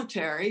the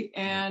military.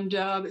 And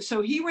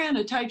so he ran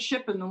a tight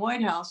ship in the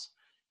White House.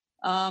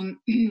 Believe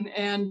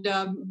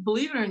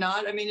it or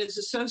not, I mean, his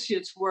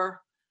associates were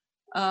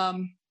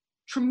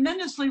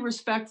tremendously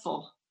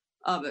respectful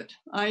of it.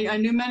 I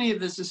knew many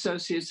of his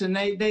associates, and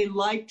they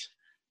liked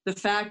the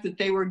fact that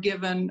they were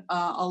given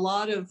a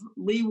lot of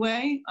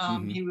leeway.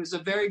 Mm-hmm. He was a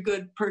very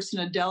good person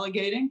at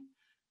delegating,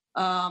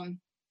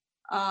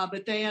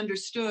 but they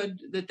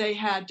understood that they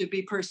had to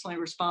be personally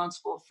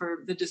responsible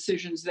for the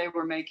decisions they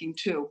were making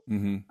too.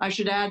 Mm-hmm. I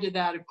should add to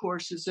that, of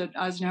course, is that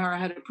Eisenhower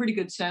had a pretty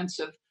good sense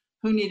of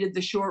who needed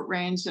the short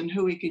reins and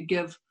who he could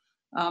give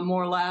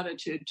more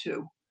latitude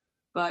to.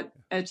 But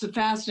it's a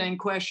fascinating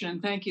question,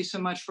 and thank you so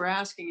much for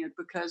asking it,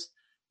 because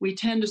we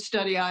tend to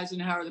study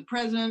Eisenhower the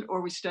president,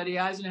 or we study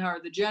Eisenhower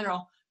the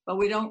general, but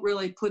we don't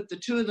really put the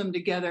two of them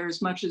together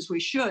as much as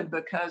we should,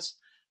 because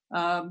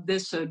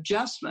this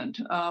adjustment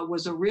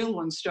was a real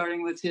one,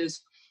 starting with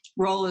his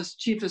role as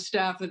Chief of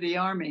Staff of the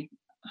Army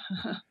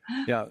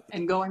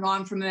and going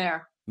on from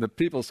there. The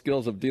people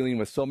skills of dealing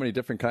with so many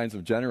different kinds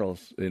of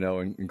generals,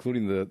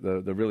 including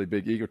the really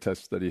big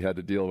egotists that he had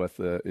to deal with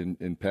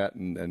in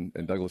Patton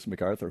and Douglas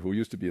MacArthur, who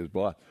used to be his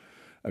boss.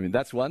 I mean,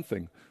 that's one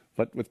thing.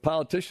 But with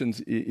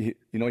politicians, he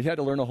had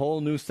to learn a whole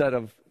new set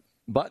of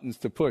buttons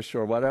to push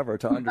or whatever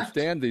to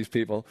understand these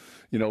people.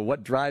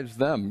 What drives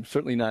them?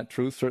 Certainly not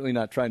truth. Certainly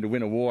not trying to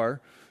win a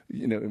war.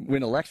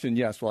 Win election,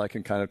 yes. Well, I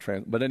can kind of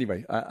but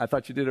anyway, I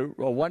thought you did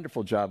a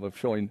wonderful job of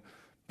showing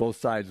both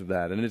sides of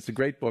that, and it's a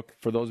great book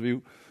for those of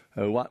you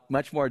who want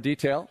much more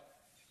detail.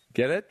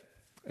 Get it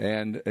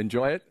and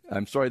enjoy it.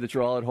 I'm sorry that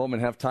you're all at home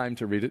and have time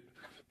to read it,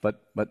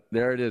 but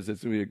there it is.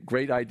 It's going to be a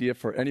great idea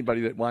for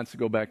anybody that wants to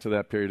go back to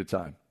that period of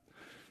time.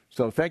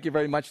 So thank you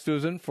very much,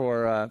 Susan,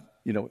 for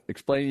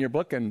explaining your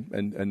book and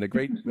the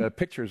great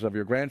pictures of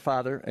your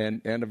grandfather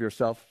and of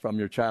yourself from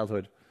your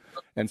childhood.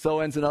 And so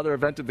ends another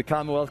event of the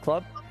Commonwealth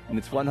Club in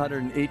its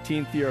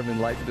 118th year of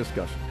enlightened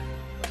discussion.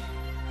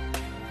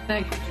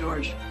 Thank you,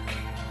 George.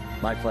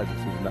 My pleasure,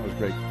 Susan. That was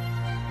great.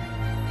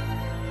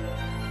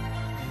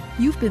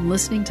 You've been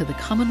listening to the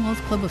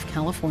Commonwealth Club of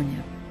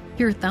California.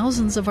 Hear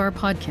thousands of our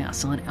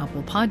podcasts on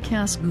Apple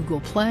Podcasts,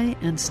 Google Play,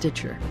 and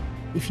Stitcher.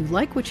 If you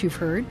like what you've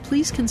heard,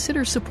 please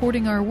consider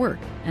supporting our work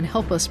and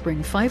help us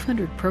bring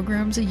 500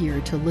 programs a year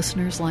to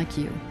listeners like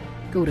you.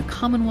 Go to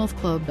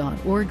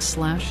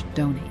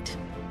commonwealthclub.org/donate.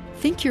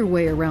 Think your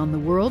way around the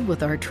world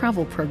with our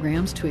travel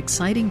programs to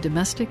exciting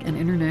domestic and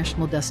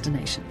international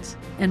destinations.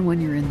 And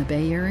when you're in the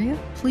Bay Area,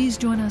 please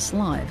join us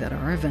live at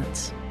our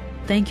events.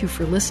 Thank you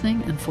for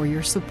listening and for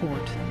your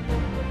support.